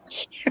step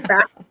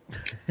back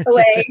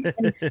away.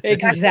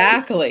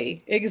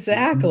 Exactly.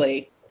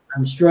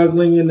 I'm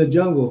struggling in the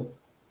jungle.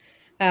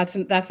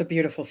 That's a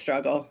beautiful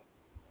struggle.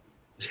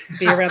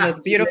 Be around those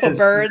beautiful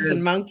birds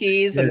and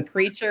monkeys and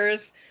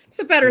creatures. It's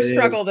a better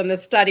struggle than the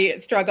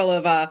struggle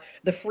of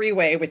the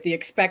freeway with the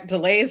expect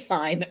delays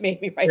sign that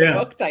made me write a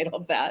book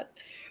titled that.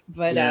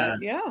 But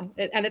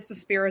and it's a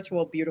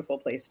spiritual, beautiful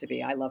place to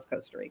be. I love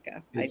Costa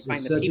Rica. I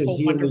find the people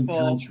wonderful.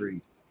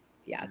 Country.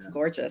 Yeah, it's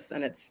gorgeous,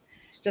 and it's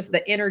just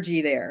the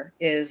energy there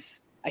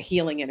is a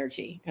healing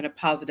energy and a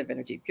positive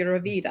energy. Pura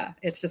vida.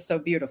 It's just so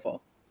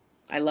beautiful.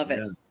 I love it.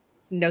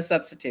 No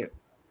substitute.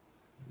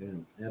 Yeah,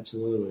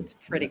 absolutely. It's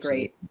pretty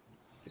great.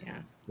 Yeah.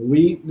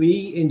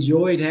 We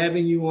enjoyed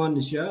having you on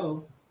the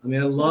show. I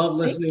mean, I love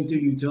listening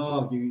to you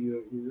talk.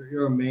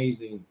 You're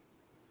amazing.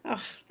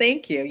 Oh,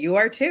 thank you. You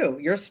are too.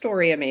 Your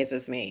story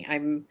amazes me.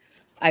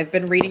 I've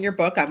been reading your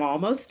book. I'm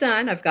almost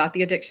done. I've got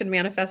the Addiction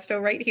Manifesto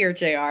right here,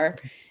 JR,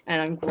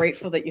 and I'm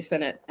grateful that you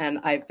sent it. And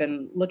I've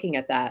been looking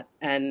at that,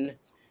 and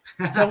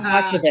so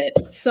much of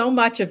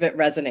it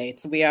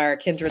resonates. We are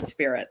kindred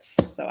spirits.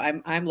 So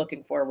I'm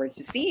looking forward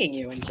to seeing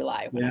you in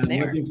July when I'm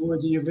there. Looking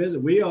forward to your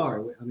visit. We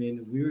are. I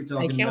mean, we were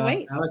talking about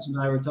wait. Alex and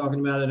I were talking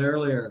about it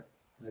earlier.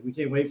 Like, we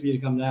can't wait for you to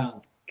come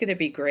down. Going to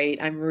be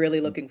great. I'm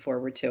really looking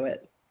forward to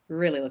it.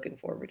 Really looking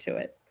forward to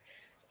it.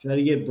 Try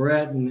to get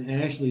Brett and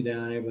Ashley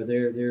down there, but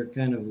they're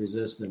kind of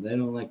resistant. They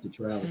don't like to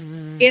travel.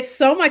 It's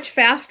so much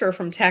faster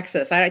from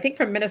Texas. I think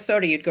from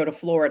Minnesota you'd go to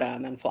Florida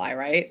and then fly,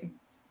 right?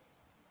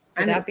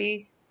 Would that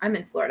be? I'm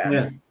in Florida.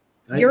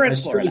 Yeah. You're in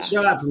Florida.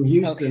 Straight shot from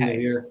Houston to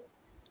here.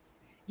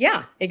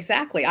 Yeah,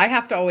 exactly. I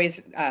have to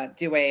always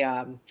do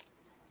a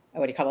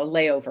what do you call a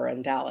layover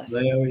in Dallas.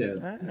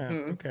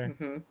 Okay.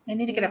 I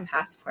need to get a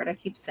passport. I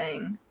keep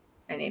saying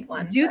I need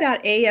one. Do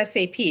that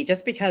ASAP,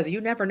 just because you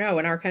never know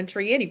in our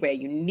country anyway.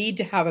 You need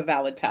to have a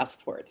valid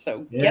passport. So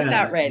get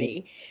that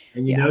ready.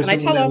 And and I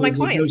tell all my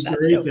clients that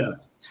too.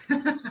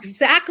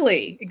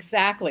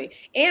 Exactly.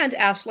 And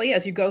Ashley,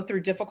 as you go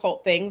through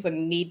difficult things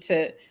and need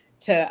to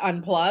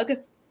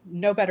unplug,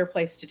 no better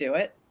place to do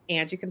it.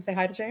 And you can say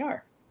hi to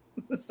JR.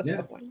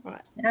 So why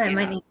not? I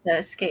might need to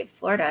escape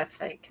Florida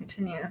if I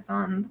continue us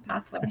on the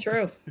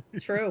pathway.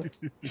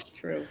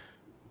 True.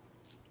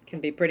 Can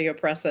be pretty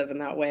oppressive in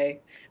that way,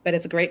 but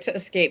it's great to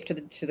escape to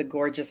the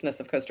gorgeousness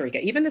of Costa Rica.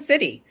 Even the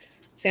city,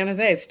 San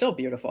Jose, is still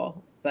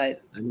beautiful,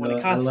 but I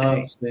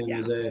love San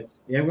Jose.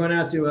 Yeah, I'm going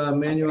out to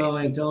Manuel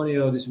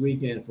Antonio this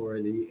weekend for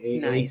the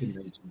AA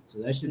convention, so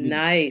that should be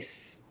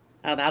nice.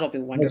 Oh, that'll be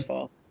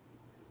wonderful.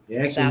 You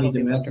actually need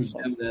to message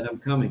them that I'm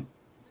coming.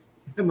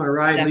 My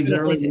ride leaves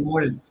early in the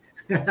morning.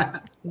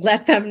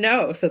 Let them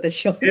know so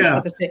that you'll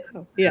I'm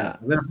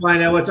gonna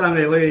find out what time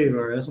they leave,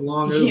 or that's a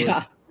long Uber.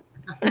 Yeah.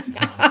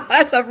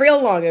 That's a real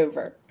long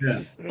Uber.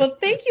 Yeah. Well,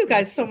 thank you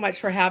guys so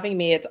much for having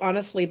me. It's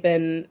honestly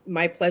been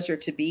my pleasure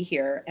to be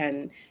here,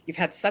 and you've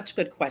had such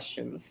good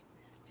questions.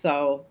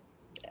 So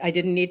I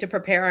didn't need to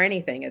prepare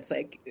anything. It's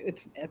like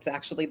it's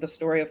actually the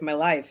story of my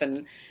life,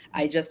 and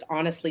I just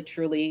honestly,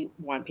 truly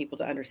want people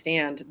to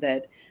understand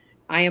that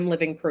I am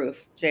living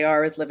proof.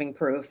 JR is living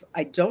proof.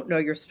 I don't know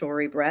your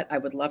story, Brett. I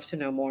would love to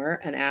know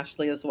more, and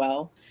Ashley as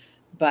well.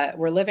 But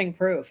we're living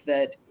proof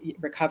that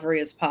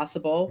recovery is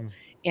possible.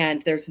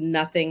 And there's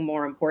nothing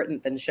more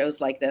important than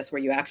shows like this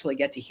where you actually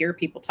get to hear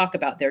people talk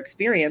about their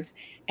experience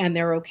and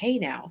they're okay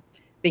now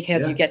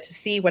because you get to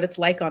see what it's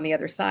like on the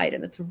other side.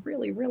 And it's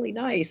really, really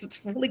nice.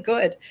 It's really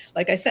good.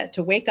 Like I said,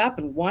 to wake up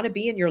and want to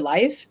be in your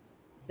life,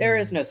 there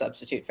is no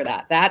substitute for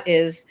that. That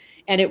is,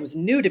 and it was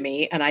new to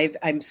me. And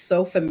I'm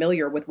so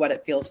familiar with what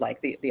it feels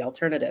like, the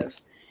alternative,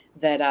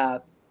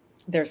 that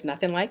there's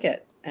nothing like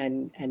it.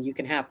 And you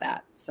can have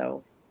that.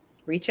 So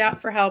reach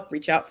out for help,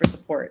 reach out for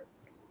support.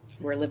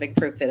 We're living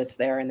proof that it's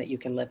there and that you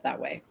can live that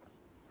way.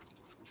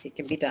 It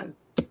can be done.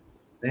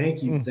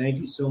 Thank you. Thank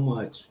you so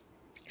much.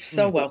 You're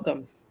so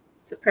welcome.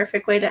 It's a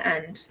perfect way to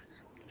end.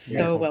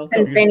 So welcome.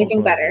 Couldn't say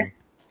anything better.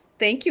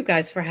 Thank you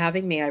guys for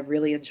having me. I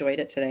really enjoyed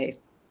it today.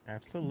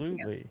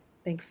 Absolutely.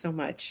 Thanks so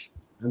much.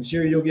 I'm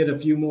sure you'll get a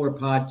few more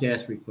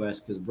podcast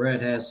requests because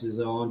Brett has his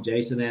own,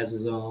 Jason has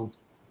his own.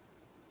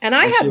 And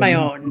I have my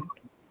own.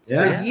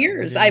 For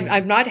years.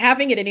 I'm not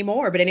having it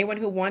anymore, but anyone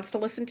who wants to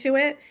listen to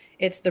it,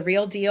 it's The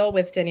Real Deal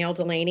with Danielle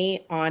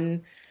Delaney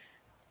on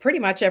pretty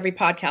much every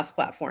podcast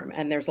platform.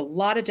 And there's a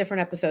lot of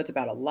different episodes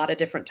about a lot of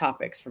different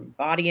topics, from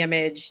body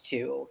image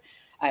to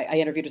I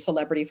interviewed a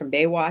celebrity from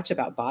Baywatch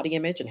about body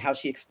image and how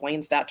she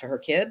explains that to her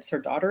kids, her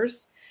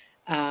daughters,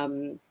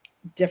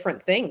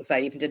 different things.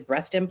 I even did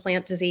breast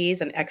implant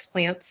disease and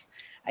explants.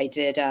 I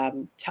did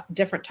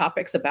different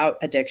topics about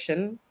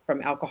addiction,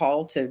 from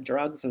alcohol to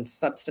drugs and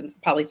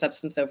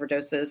polysubstance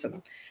overdoses,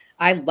 and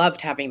I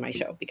loved having my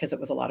show because it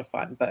was a lot of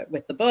fun. But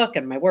with the book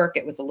and my work,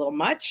 it was a little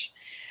much.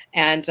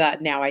 And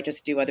now I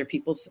just do other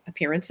people's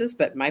appearances,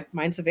 but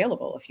mine's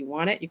available. If you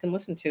want it, you can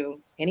listen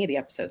to any of the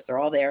episodes. They're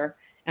all there.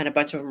 And a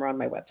bunch of them are on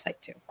my website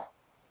too.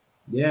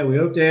 Yeah, we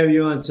hope to have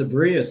you on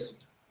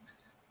Sabrius.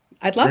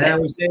 I'd love it. How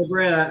we say it,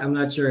 Brett? I'm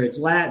not sure. It's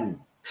Latin.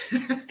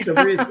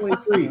 Sabrius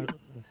 23.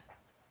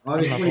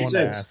 August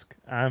 26th.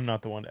 I'm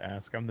not the one to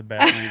ask. I'm the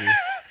bad reader.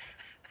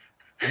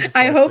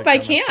 I hope I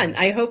can.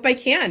 I hope I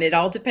can. It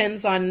all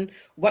depends on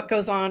what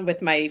goes on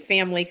with my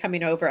family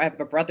coming over. I have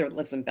a brother that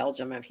lives in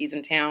Belgium. If he's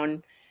in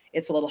town,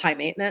 it's a little high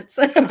maintenance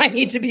and I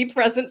need to be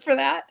present for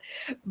that.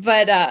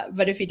 But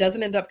if he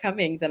doesn't end up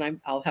coming, then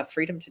I'll have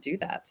freedom to do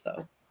that.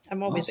 So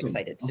I'm always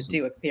excited to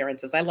do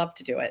appearances. I love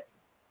to do it.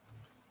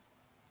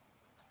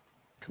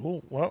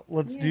 Cool. Well,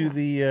 let's do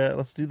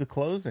the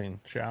closing,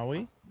 shall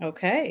we?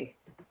 Okay.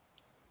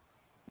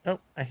 Oh,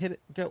 I hit it.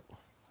 Go.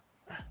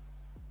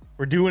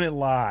 We're doing it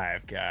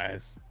live,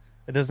 guys.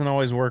 It doesn't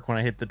always work when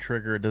I hit the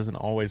trigger. It doesn't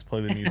always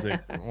play the music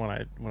when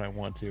I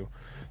want to.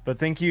 But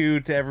thank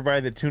you to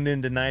everybody that tuned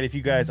in tonight. If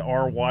you guys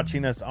are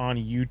watching us on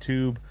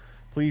YouTube,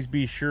 please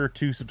be sure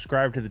to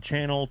subscribe to the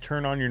channel.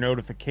 Turn on your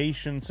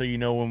notifications so you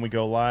know when we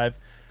go live,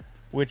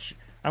 which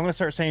I'm going to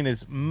start saying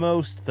is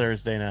most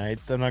Thursday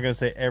nights. I'm not going to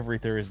say every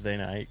Thursday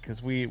night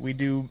because we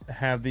do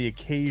have the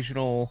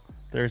occasional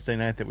Thursday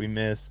night that we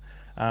miss.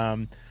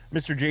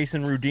 Mr.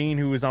 Jason Rudine,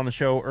 who was on the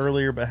show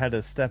earlier but had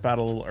to step out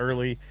a little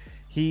early,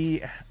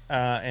 he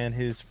and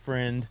his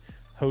friend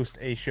host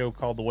a show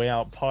called The Way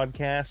Out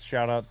Podcast.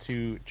 Shout out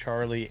to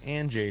Charlie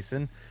and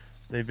Jason.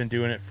 They've been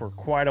doing it for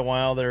quite a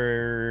while.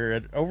 They're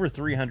at over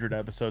 300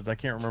 episodes. I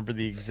can't remember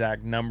the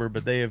exact number,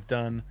 but they have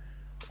done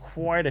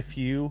quite a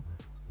few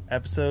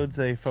episodes.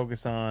 They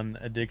focus on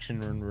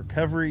addiction and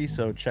recovery,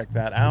 so check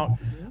that out.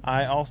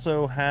 I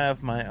also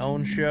have my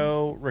own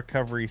show,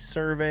 Recovery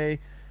Survey.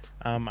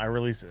 I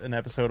release an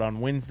episode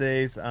on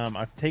Wednesdays.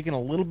 I've taken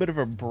a little bit of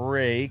a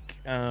break.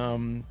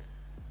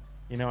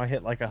 I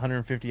hit like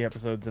 150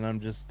 episodes, and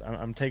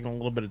I'm taking a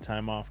little bit of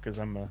time off because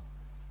I'm a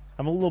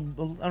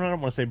little, I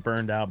don't want to say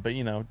burned out, but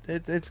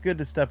it's good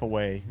to step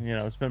away.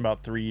 It's been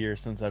about 3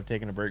 years since I've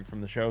taken a break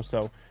from the show,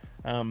 so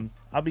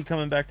I'll be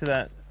coming back to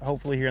that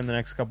hopefully here in the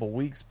next couple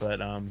weeks,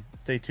 but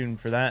stay tuned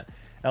for that.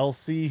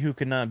 LC, who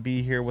could not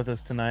be here with us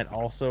tonight,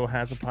 also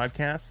has a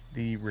podcast,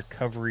 the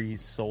Recovery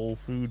Soul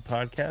Food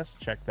Podcast.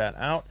 Check that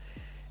out.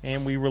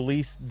 And we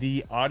release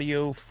the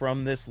audio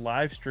from this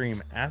live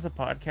stream as a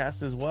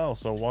podcast as well.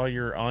 So while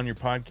you're on your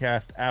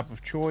podcast app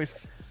of choice,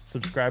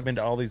 subscribe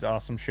into all these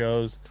awesome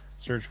shows.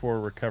 Search for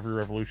Recovery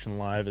Revolution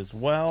Live as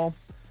well.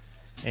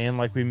 And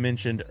like we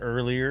mentioned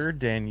earlier,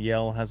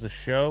 Danielle has a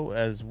show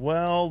as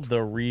well,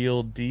 The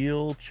Real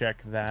Deal.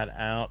 Check that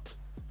out.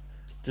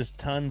 Just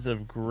tons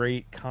of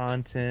great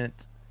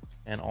content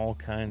and all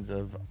kinds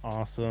of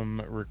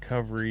awesome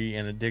recovery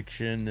and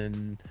addiction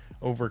and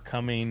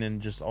overcoming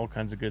and just all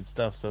kinds of good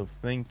stuff. So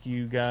thank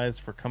you guys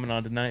for coming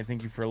on tonight.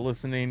 Thank you for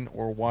listening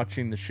or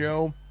watching the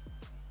show.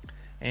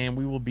 And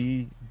we will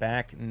be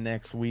back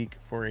next week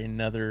for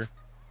another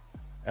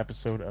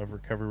episode of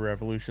Recovery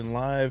Revolution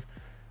Live.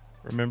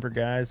 Remember,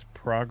 guys,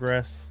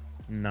 progress,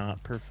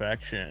 not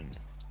perfection.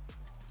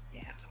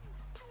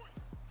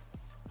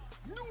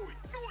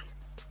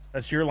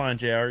 That's your line,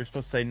 JR. You're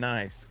supposed to say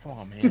nice. Come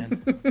on,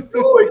 man.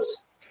 Noise.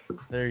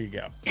 There you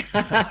go.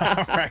 All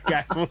right,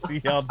 guys. We'll see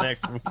y'all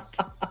next week.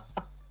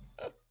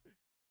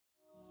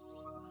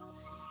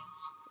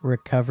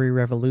 Recovery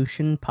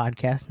Revolution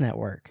Podcast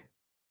Network.